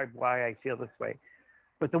describe why I feel this way,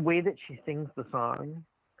 but the way that she sings the song,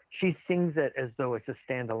 she sings it as though it's a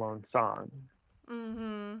standalone song.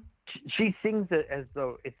 Mm-hmm. She sings it as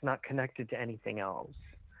though it's not connected to anything else,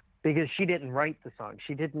 because she didn't write the song.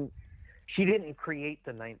 She didn't create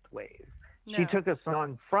the ninth wave. No. She took a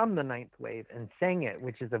song from the ninth wave and sang it,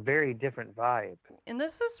 which is a very different vibe. And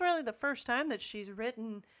this is really the first time that she's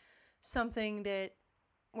written something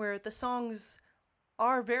where the songs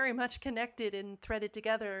are very much connected and threaded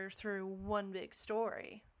together through one big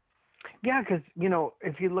story. Yeah, because,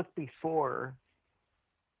 if you look before,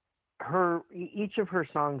 each of her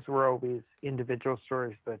songs were always individual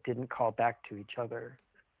stories that didn't call back to each other.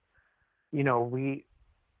 When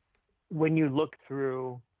you look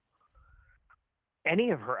through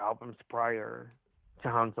any of her albums prior to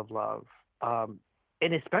Hounds of Love,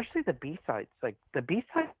 and especially the B-sides, like the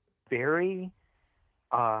B-sides very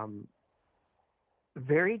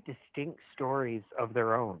very distinct stories of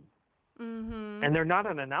their own. Mm-hmm. And they're not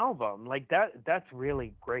on an album. Like that's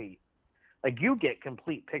really great. Like you get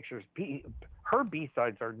complete pictures. Her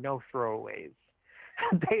B-sides are no throwaways.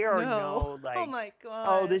 They are no like, oh my gosh.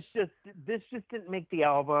 Oh, this just didn't make the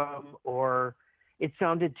album, or it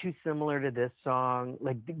sounded too similar to this song.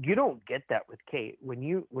 Like you don't get that with Kate. When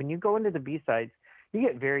you go into the B-sides, you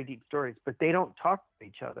get very deep stories, but they don't talk to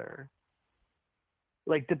each other.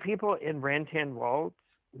 Like the people in Rantan Waltz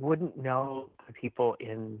wouldn't know the people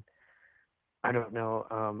in, I don't know,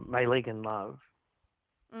 My Leg in Love.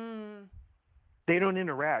 Mm. They don't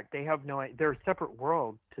interact. They have no, they're a separate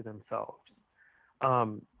world to themselves.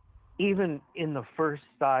 Even in the first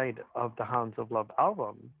side of the Hounds of Love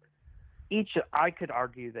album, I could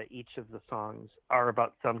argue that each of the songs are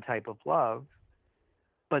about some type of love,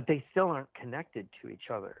 but they still aren't connected to each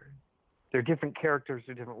other. They're different characters,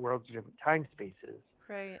 they're different worlds, they're different time spaces.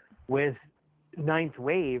 Right. With Ninth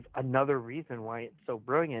Wave, another reason why it's so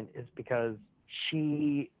brilliant is because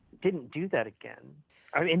she didn't do that again.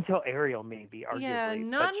 I mean, until Ariel, maybe, arguably. Yeah,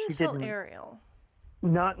 not until Ariel.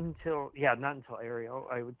 Not until Ariel,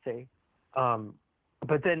 I would say.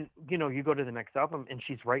 But then, you go to the next album and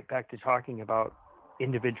she's right back to talking about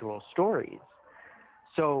individual stories.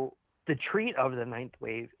 So the treat of the Ninth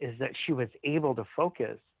Wave is that she was able to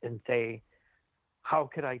focus and say, how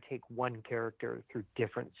could I take one character through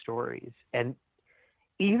different stories? And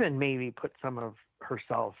even maybe put some of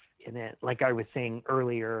herself in it. Like I was saying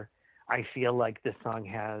earlier, I feel like this song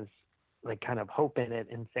has like kind of hope in it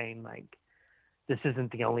and saying like, this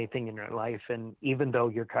isn't the only thing in your life. And even though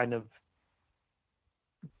you're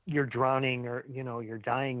drowning or, you're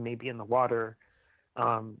dying maybe in the water,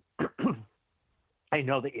 I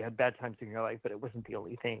know that you had bad times in your life, but it wasn't the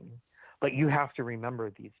only thing. But you have to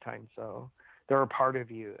remember these times. So they're a part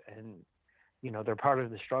of you and, they're part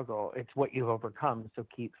of the struggle. It's what you've overcome. So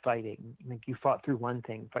keep fighting. Like you fought through one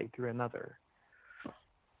thing, fight through another.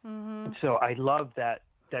 Mm-hmm. So I love that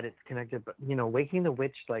it's connected, but Waking the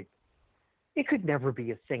Witch, like it could never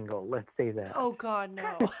be a single. Let's say that. Oh God,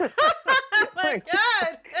 no. Oh my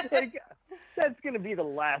God. That's going to be the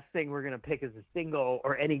last thing we're going to pick as a single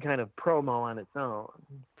or any kind of promo on its own.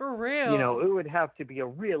 For real. It would have to be a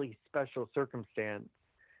really special circumstance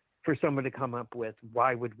for someone to come up with,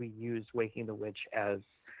 why would we use Waking the Witch as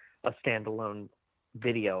a standalone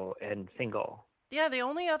video and single? Yeah, the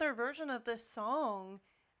only other version of this song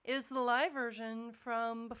is the live version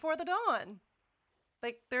from Before the Dawn.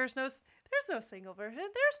 Like there's no single version.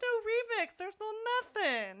 There's no remix. There's no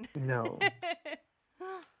nothing. No.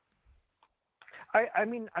 I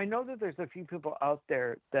mean, I know that there's a few people out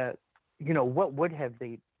there that, what would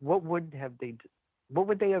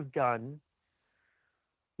they have done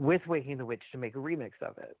with Waking the Witch to make a remix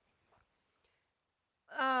of it?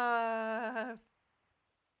 I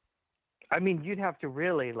mean, you'd have to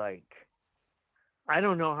really I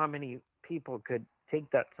don't know how many people could take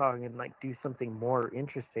that song and do something more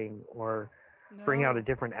interesting or bring out a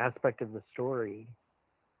different aspect of the story.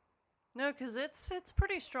 No, because it's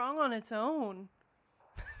pretty strong on its own.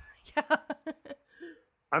 Yeah.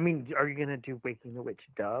 I mean, are you gonna do Waking the Witch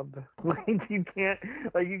dub?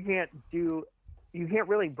 You can't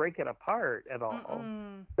really break it apart at all.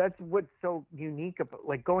 Mm-mm. That's what's so unique about,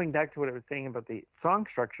 going back to what I was saying about the song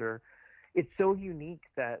structure. It's so unique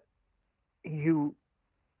that because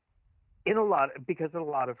in a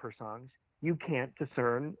lot of her songs, you can't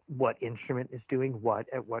discern what instrument is doing what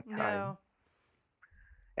at what time. No.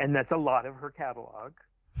 And that's a lot of her catalog.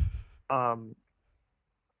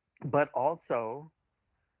 But also,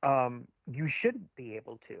 you shouldn't be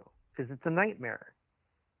able to, because it's a nightmare.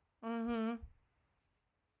 Mm-hmm.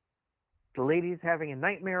 The lady's having a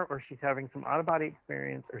nightmare, or she's having some out-of-body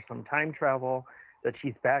experience, or some time travel, that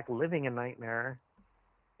she's back living a nightmare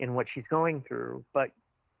in what she's going through. But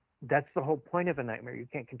that's the whole point of a nightmare. You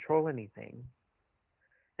can't control anything.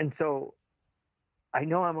 And so I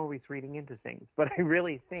know I'm always reading into things, but I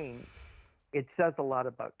really think it says a lot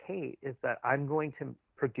about Kate, is that I'm going to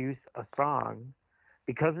produce a song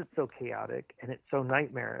because it's so chaotic and it's so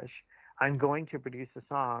nightmarish. I'm going to produce a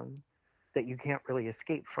song that you can't really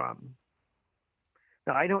escape from.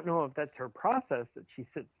 Now, I don't know if that's her process, that she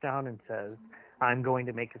sits down and says, I'm going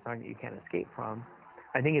to make a song that you can't escape from.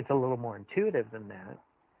 I think it's a little more intuitive than that,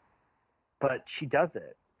 but she does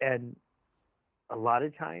it. And a lot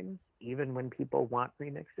of times, even when people want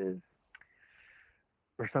remixes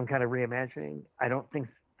or some kind of reimagining, I don't think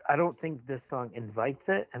this song invites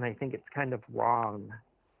it, and I think it's kind of wrong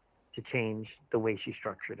to change the way she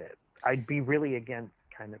structured it. I'd be really against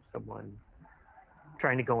kind of someone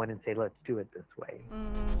trying to go in and say, let's do it this way.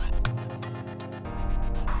 Mm-hmm.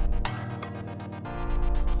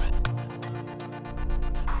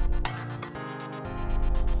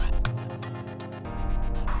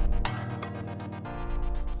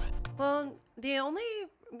 Well, the only,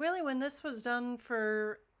 really, when this was done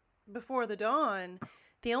for Before the Dawn,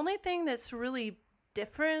 the only thing that's really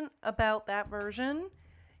different about that version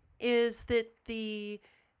is that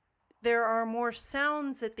there are more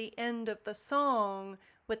sounds at the end of the song,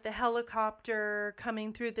 with the helicopter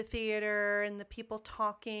coming through the theater and the people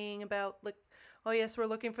talking about, like, oh yes, we're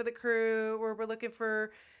looking for the crew, or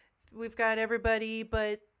we've got everybody,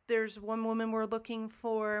 but there's one woman we're looking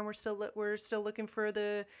for, and we're still looking for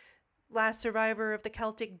the last survivor of the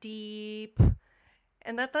Celtic Deep.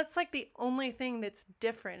 And that's like the only thing that's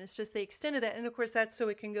different. It's just they extended that, and of course that's so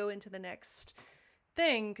it can go into the next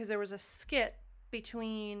thing, because there was a skit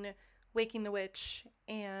between Waking the Witch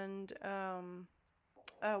and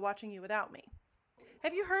Watching You Without Me.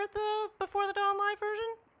 Have you heard the Before the Dawn live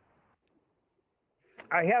version?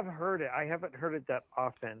 I have heard it. I haven't heard it that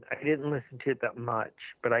often. I didn't listen to it that much,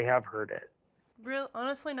 but I have heard it.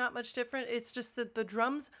 Honestly, not much different. It's just that the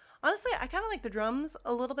drums, honestly, I kind of like the drums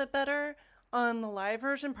a little bit better on the live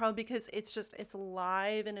version, probably because it's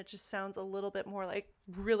live and it just sounds a little bit more like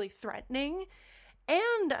really threatening.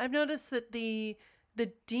 And I've noticed that the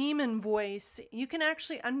demon voice, you can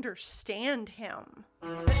actually understand him.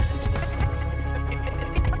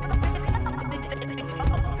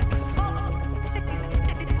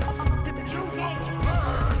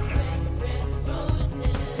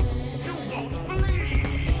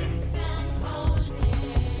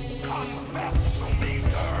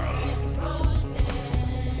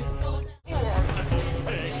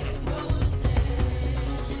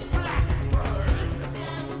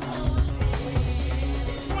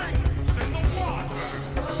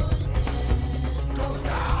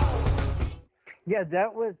 Yeah,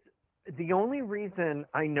 that was the only reason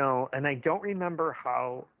I know, and I don't remember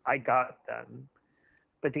how I got them,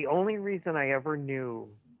 but the only reason I ever knew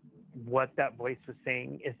what that voice was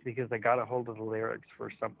saying is because I got a hold of the lyrics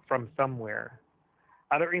from somewhere.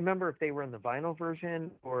 I don't remember if they were in the vinyl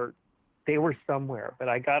version or they were somewhere, but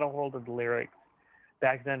I got a hold of the lyrics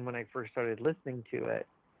back then when I first started listening to it,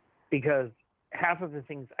 because half of the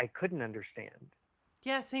things I couldn't understand.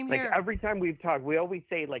 Yeah, same here. here. Like every time we've talked, we always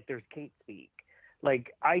say like there's Kate speak.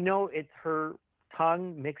 Like I know it's her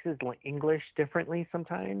tongue mixes English differently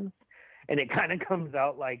sometimes, and it kind of comes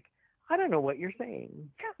out like, I don't know what you're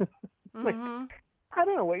saying. Like, I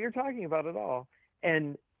don't know what you're talking about at all.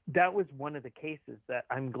 And that was one of the cases that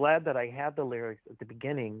I'm glad that I had the lyrics at the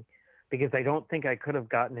beginning, because I don't think I could have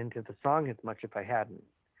gotten into the song as much if I hadn't,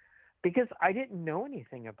 because I didn't know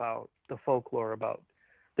anything about the folklore about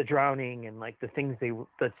the drowning and like the things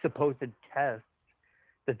the supposed tests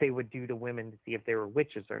that they would do to women to see if they were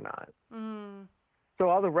witches or not. So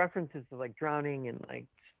all the references to like drowning and like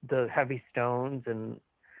the heavy stones and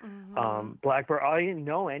Blackbird, I didn't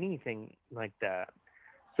know anything like that.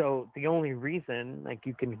 So the only reason like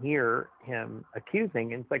you can hear him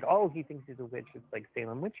accusing, and it's like, oh, he thinks he's a witch. It's like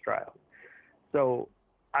Salem witch trial. So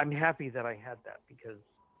I'm happy that I had that, because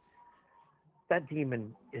that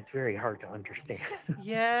demon is very hard to understand.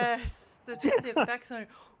 Yes. Just the effects on it.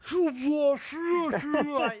 It's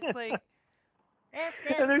like,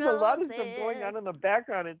 and there's a lot of stuff going on in the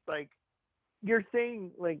background. It's like you're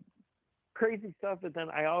saying like crazy stuff, but then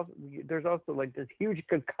there's also like this huge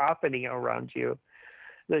cacophony around you.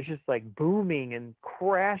 There's just like booming and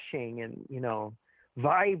crashing and, you know,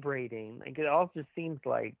 vibrating. Like it all just seems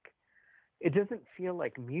like, it doesn't feel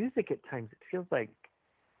like music at times. It feels like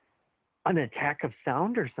an attack of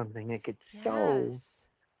sound or something. Like it's so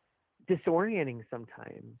disorienting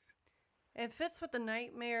sometimes. It fits with the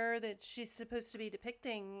nightmare that she's supposed to be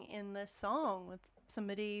depicting in this song, with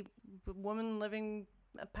woman living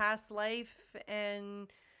a past life,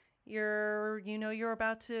 and you're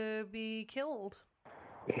about to be killed.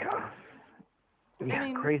 Yeah, I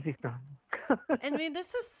mean, crazy song. I mean,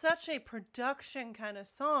 this is such a production kind of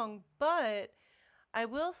song, but I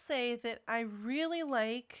will say that I really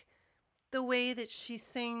like the way that she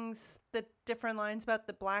sings the different lines about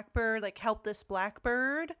the blackbird, like help this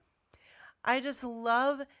blackbird. I just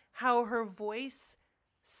love how her voice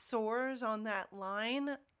soars on that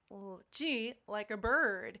line, gee, like a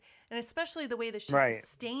bird. And especially the way that she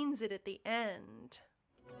sustains it at the end.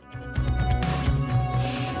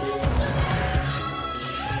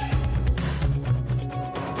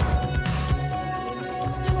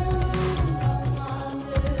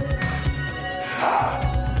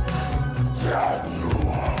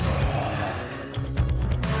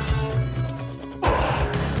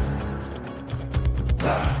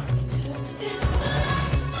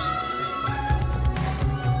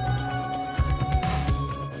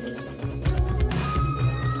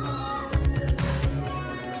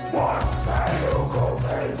 One.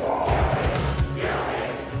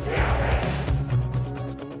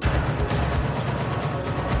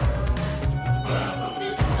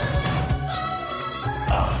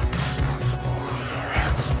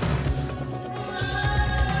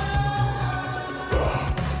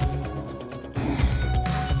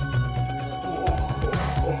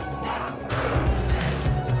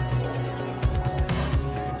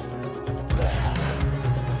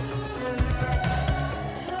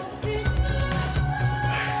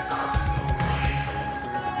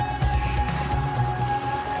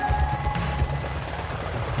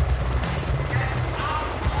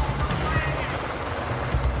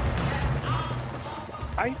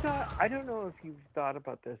 I don't know if you've thought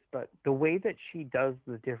about this, but the way that she does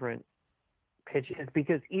the different pitches,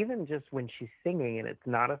 because even just when she's singing and it's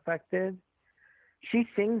not affected, she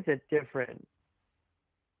sings it different.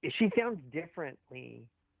 She sounds differently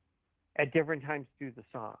at different times through the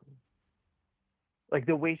song. Like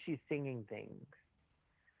the way she's singing things.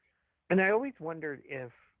 And I always wondered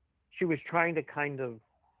if she was trying to kind of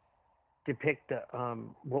depict the,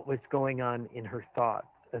 what was going on in her thoughts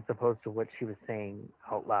as opposed to what she was saying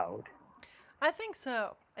out loud. I think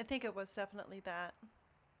so. I think it was definitely that.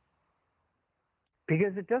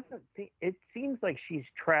 Because it seems like she's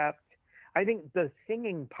trapped. I think the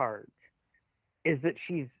singing part is that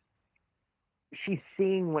she's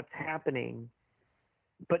seeing what's happening,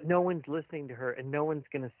 but no one's listening to her and no one's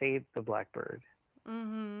going to save the blackbird.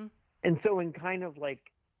 Mm-hmm. And so in kind of like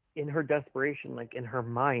in her desperation, like in her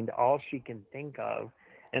mind, all she can think of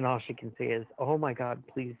and all she can say is, oh my God,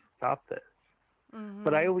 please stop this. Mm-hmm.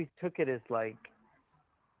 But I always took it as like,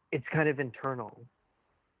 it's kind of internal.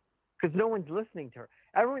 Because no one's listening to her.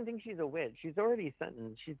 Everyone thinks she's a witch. She's already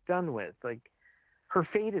sentenced. She's done with. Like, her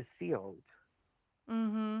fate is sealed.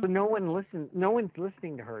 Mm-hmm. So no one's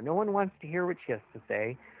listening to her. No one wants to hear what she has to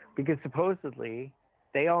say because supposedly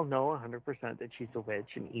they all know 100% that she's a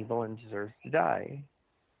witch and evil and deserves to die.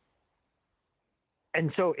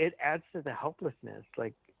 And so it adds to the helplessness.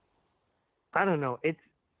 Like, I don't know.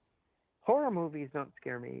 Horror movies don't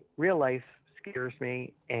scare me. Real life scares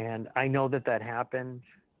me. And I know that happened.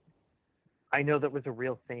 I know that was a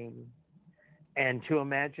real thing. And to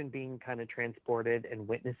imagine being kind of transported and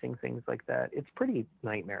witnessing things like that, it's pretty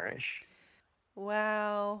nightmarish.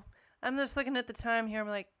 Wow. I'm just looking at the time here. I'm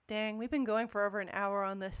like, dang, we've been going for over an hour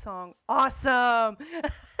on this song. Awesome.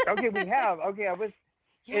 Okay, we have. Okay,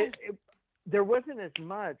 Yes. There wasn't as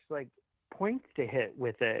much like points to hit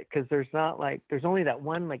with it because there's only that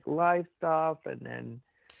one like live stuff and then.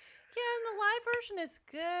 Yeah, and the live version is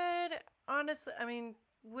good. Honestly, I mean,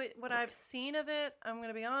 what I've seen of it, I'm going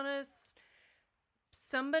to be honest,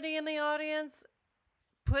 somebody in the audience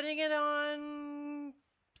putting it on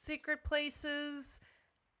Secret Places,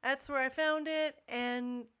 that's where I found it,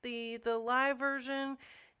 and the live version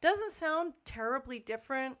doesn't sound terribly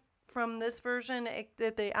different from this version,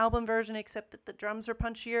 the album version, except that the drums are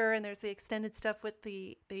punchier and there's the extended stuff with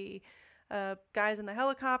the guys in the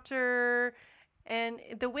helicopter. And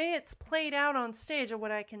the way it's played out on stage, or what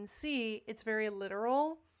I can see, it's very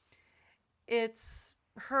literal. It's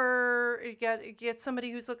her, you get somebody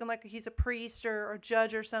who's looking like he's a priest or a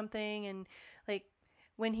judge or something, and like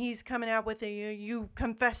when he's coming out with you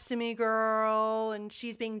confess to me, girl, and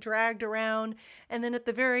she's being dragged around, and then at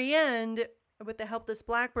the very end, with the helpless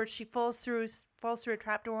blackbird, she falls through a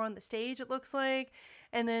trapdoor on the stage, it looks like,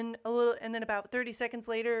 and then about 30 seconds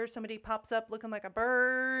later, somebody pops up looking like a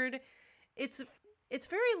bird. It's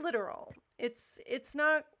very literal. It's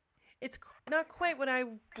not quite what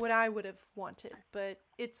I would have wanted, but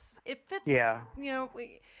it fits. Yeah. You know,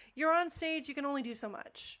 you're on stage, you can only do so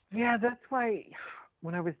much. Yeah, that's why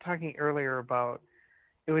when I was talking earlier about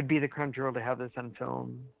it would be the Crown Jewel to have this on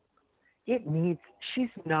film. She's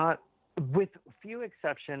not, with few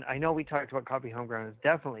exception. I know we talked about Coffee Homegrown is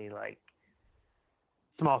definitely like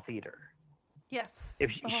small theater. Yes.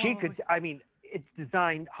 If she could, I mean, it's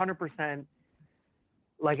designed 100%.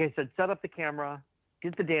 Like I said, set up the camera,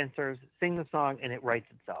 get the dancers, sing the song, and it writes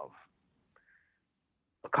itself.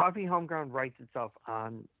 Coffee Homegrown writes itself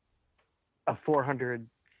on a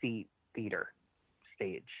 400-seat theater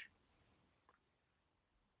stage.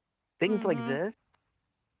 Things like this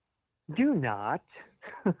do not.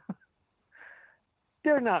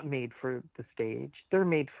 They're not made for the stage. They're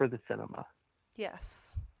made for the cinema.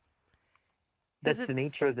 Yes. That's the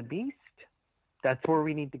nature of the beast. That's where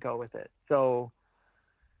we need to go with it. So,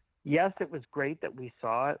 yes, it was great that we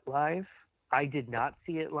saw it live. I did not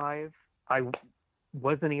see it live. I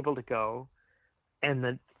wasn't able to go. And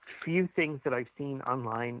the few things that I've seen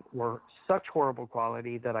online were such horrible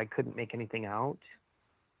quality that I couldn't make anything out,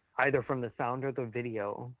 either from the sound or the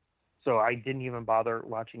video. So I didn't even bother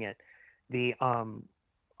watching it. The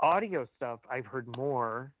audio stuff, I've heard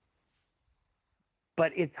more.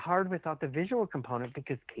 But it's hard without the visual component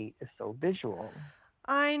because Kate is so visual.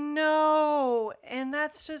 I know. And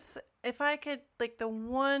that's just, if I could, like, the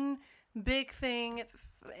one big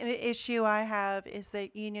issue I have is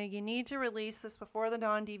that, you need to release this before the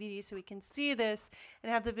Dawn DVD so we can see this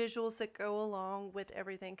and have the visuals that go along with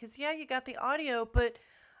everything. Because, yeah, you got the audio, but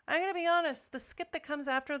I'm going to be honest, the skit that comes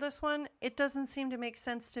after this one, it doesn't seem to make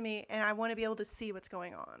sense to me, and I want to be able to see what's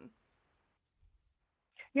going on.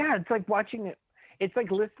 Yeah, it's like watching it. It's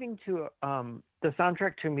like listening to the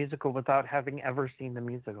soundtrack to a musical without having ever seen the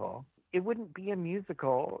musical. wouldn't be a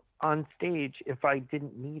musical on stage if I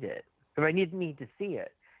didn't need it. If I didn't need to see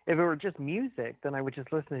it. If it were just music, then I would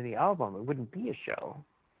just listen to the album. It wouldn't be a show.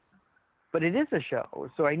 But it is a show,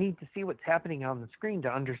 so I need to see what's happening on the screen to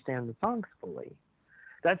understand the songs fully.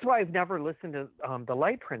 That's why I've never listened to The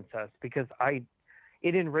Light Princess, because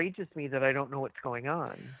it enrages me that I don't know what's going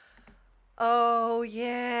on. Oh,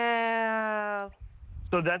 yeah.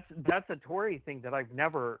 So that's a Tori thing that I've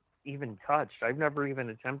never even touched. I've never even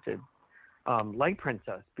attempted Light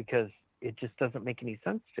Princess because it just doesn't make any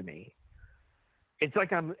sense to me. It's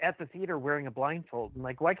like I'm at the theater wearing a blindfold. I'm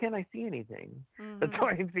like, why can't I see anything? Mm-hmm. That's how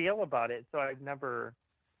I feel about it. So I've never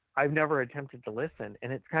attempted to listen.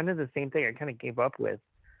 And it's kind of the same thing I kind of gave up with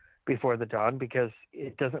Before the Dawn because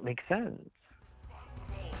it doesn't make sense.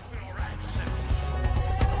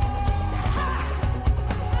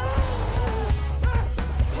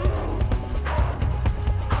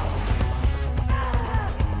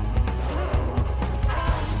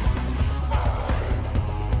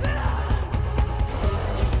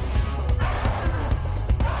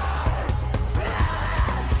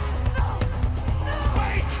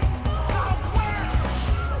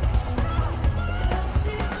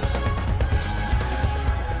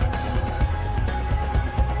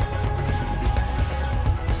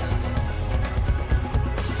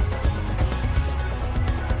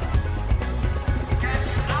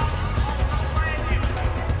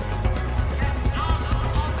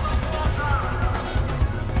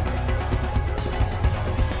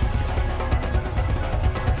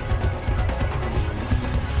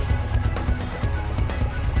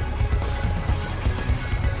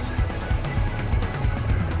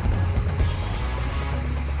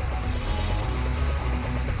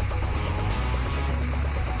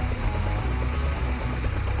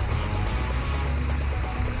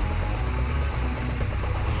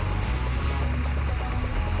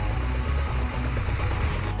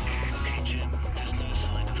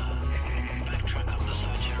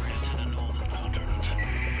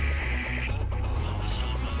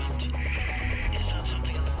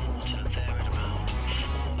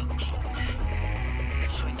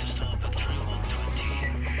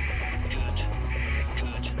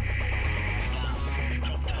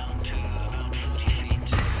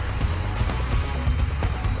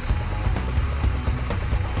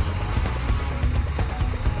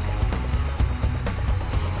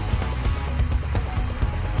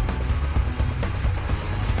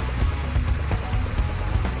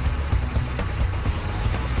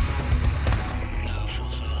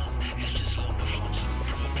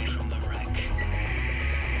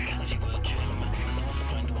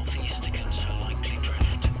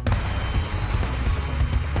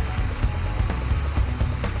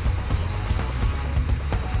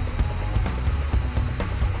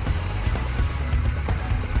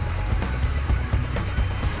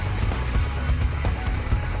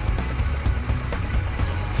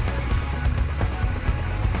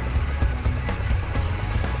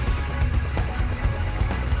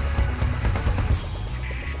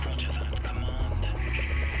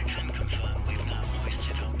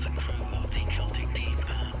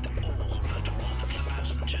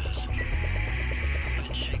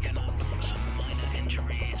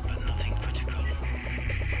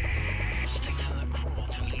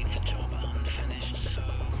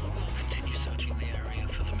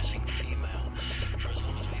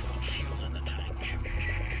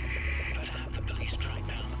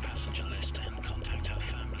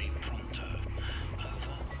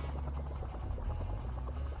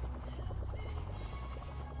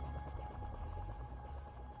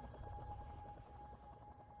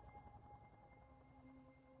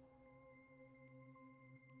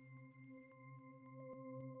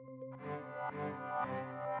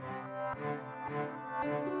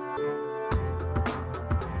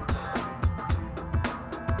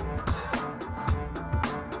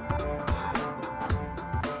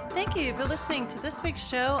 Thank you for listening to this week's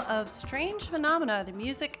show of Strange Phenomena, the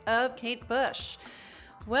music of Kate Bush.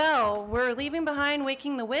 Well, we're leaving behind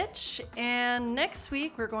Waking the Witch, and next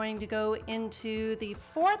week we're going to go into the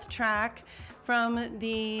fourth track from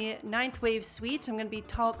the Ninth Wave Suite. I'm going to be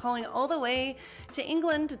calling all the way to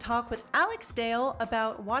England to talk with Alex Dale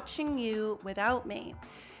about Watching You Without Me.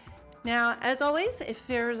 Now, as always, if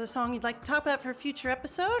there's a song you'd like to talk about for a future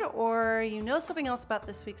episode, or you know something else about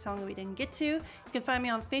this week's song that we didn't get to, you can find me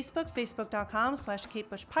on Facebook,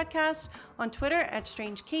 facebook.com/KateBushPodcast, on Twitter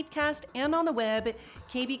 @StrangeKateCast, and on the web,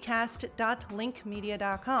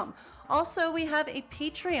 kbcast.linkmedia.com. Also, we have a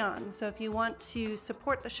Patreon. So if you want to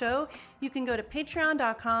support the show, you can go to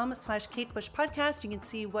patreon.com/Kate Bush Podcast. You can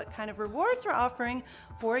see what kind of rewards we're offering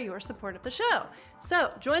for your support of the show.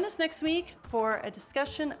 So join us next week for a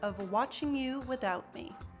discussion of Watching You Without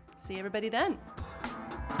Me. See everybody then.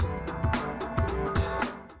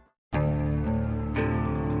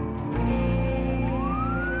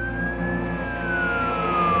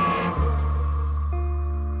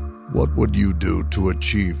 What would you do to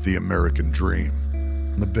achieve the American dream?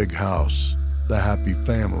 The big house, the happy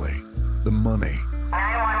family, the money.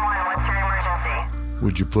 911, what's your emergency?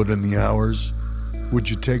 Would you put in the hours? Would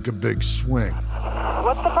you take a big swing?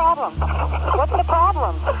 What's the problem? What's the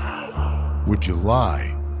problem? Would you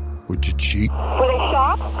lie? Would you cheat? Would I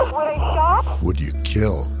shop? Would I shop? Would you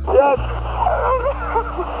kill? Yes.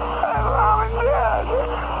 My mom is dead.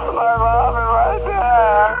 My mom is right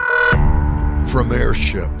there. From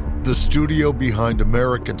Airship, the studio behind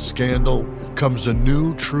American Scandal, comes a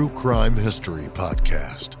new true crime history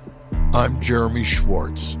podcast. I'm Jeremy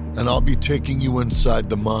Schwartz, and I'll be taking you inside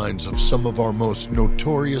the minds of some of our most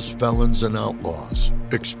notorious felons and outlaws,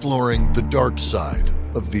 exploring the dark side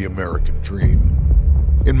of the American dream.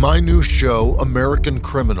 In my new show, American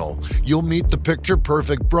Criminal, you'll meet the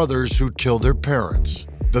picture-perfect brothers who'd kill their parents,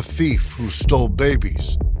 the thief who stole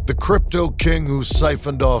babies, the crypto king who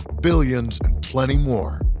siphoned off billions, and plenty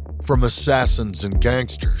more. From assassins and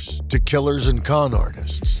gangsters to killers and con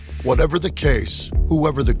artists. Whatever the case,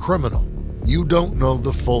 whoever the criminal, you don't know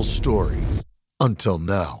the full story. Until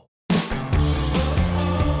now.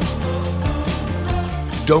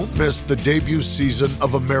 Don't miss the debut season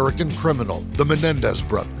of American Criminal, The Menendez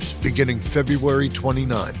Brothers, beginning February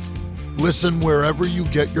 29th. Listen wherever you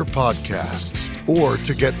get your podcasts, or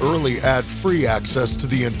to get early ad-free access to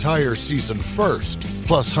the entire season first,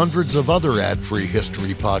 plus hundreds of other ad-free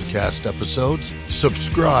history podcast episodes,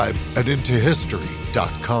 subscribe at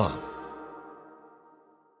IntoHistory.com.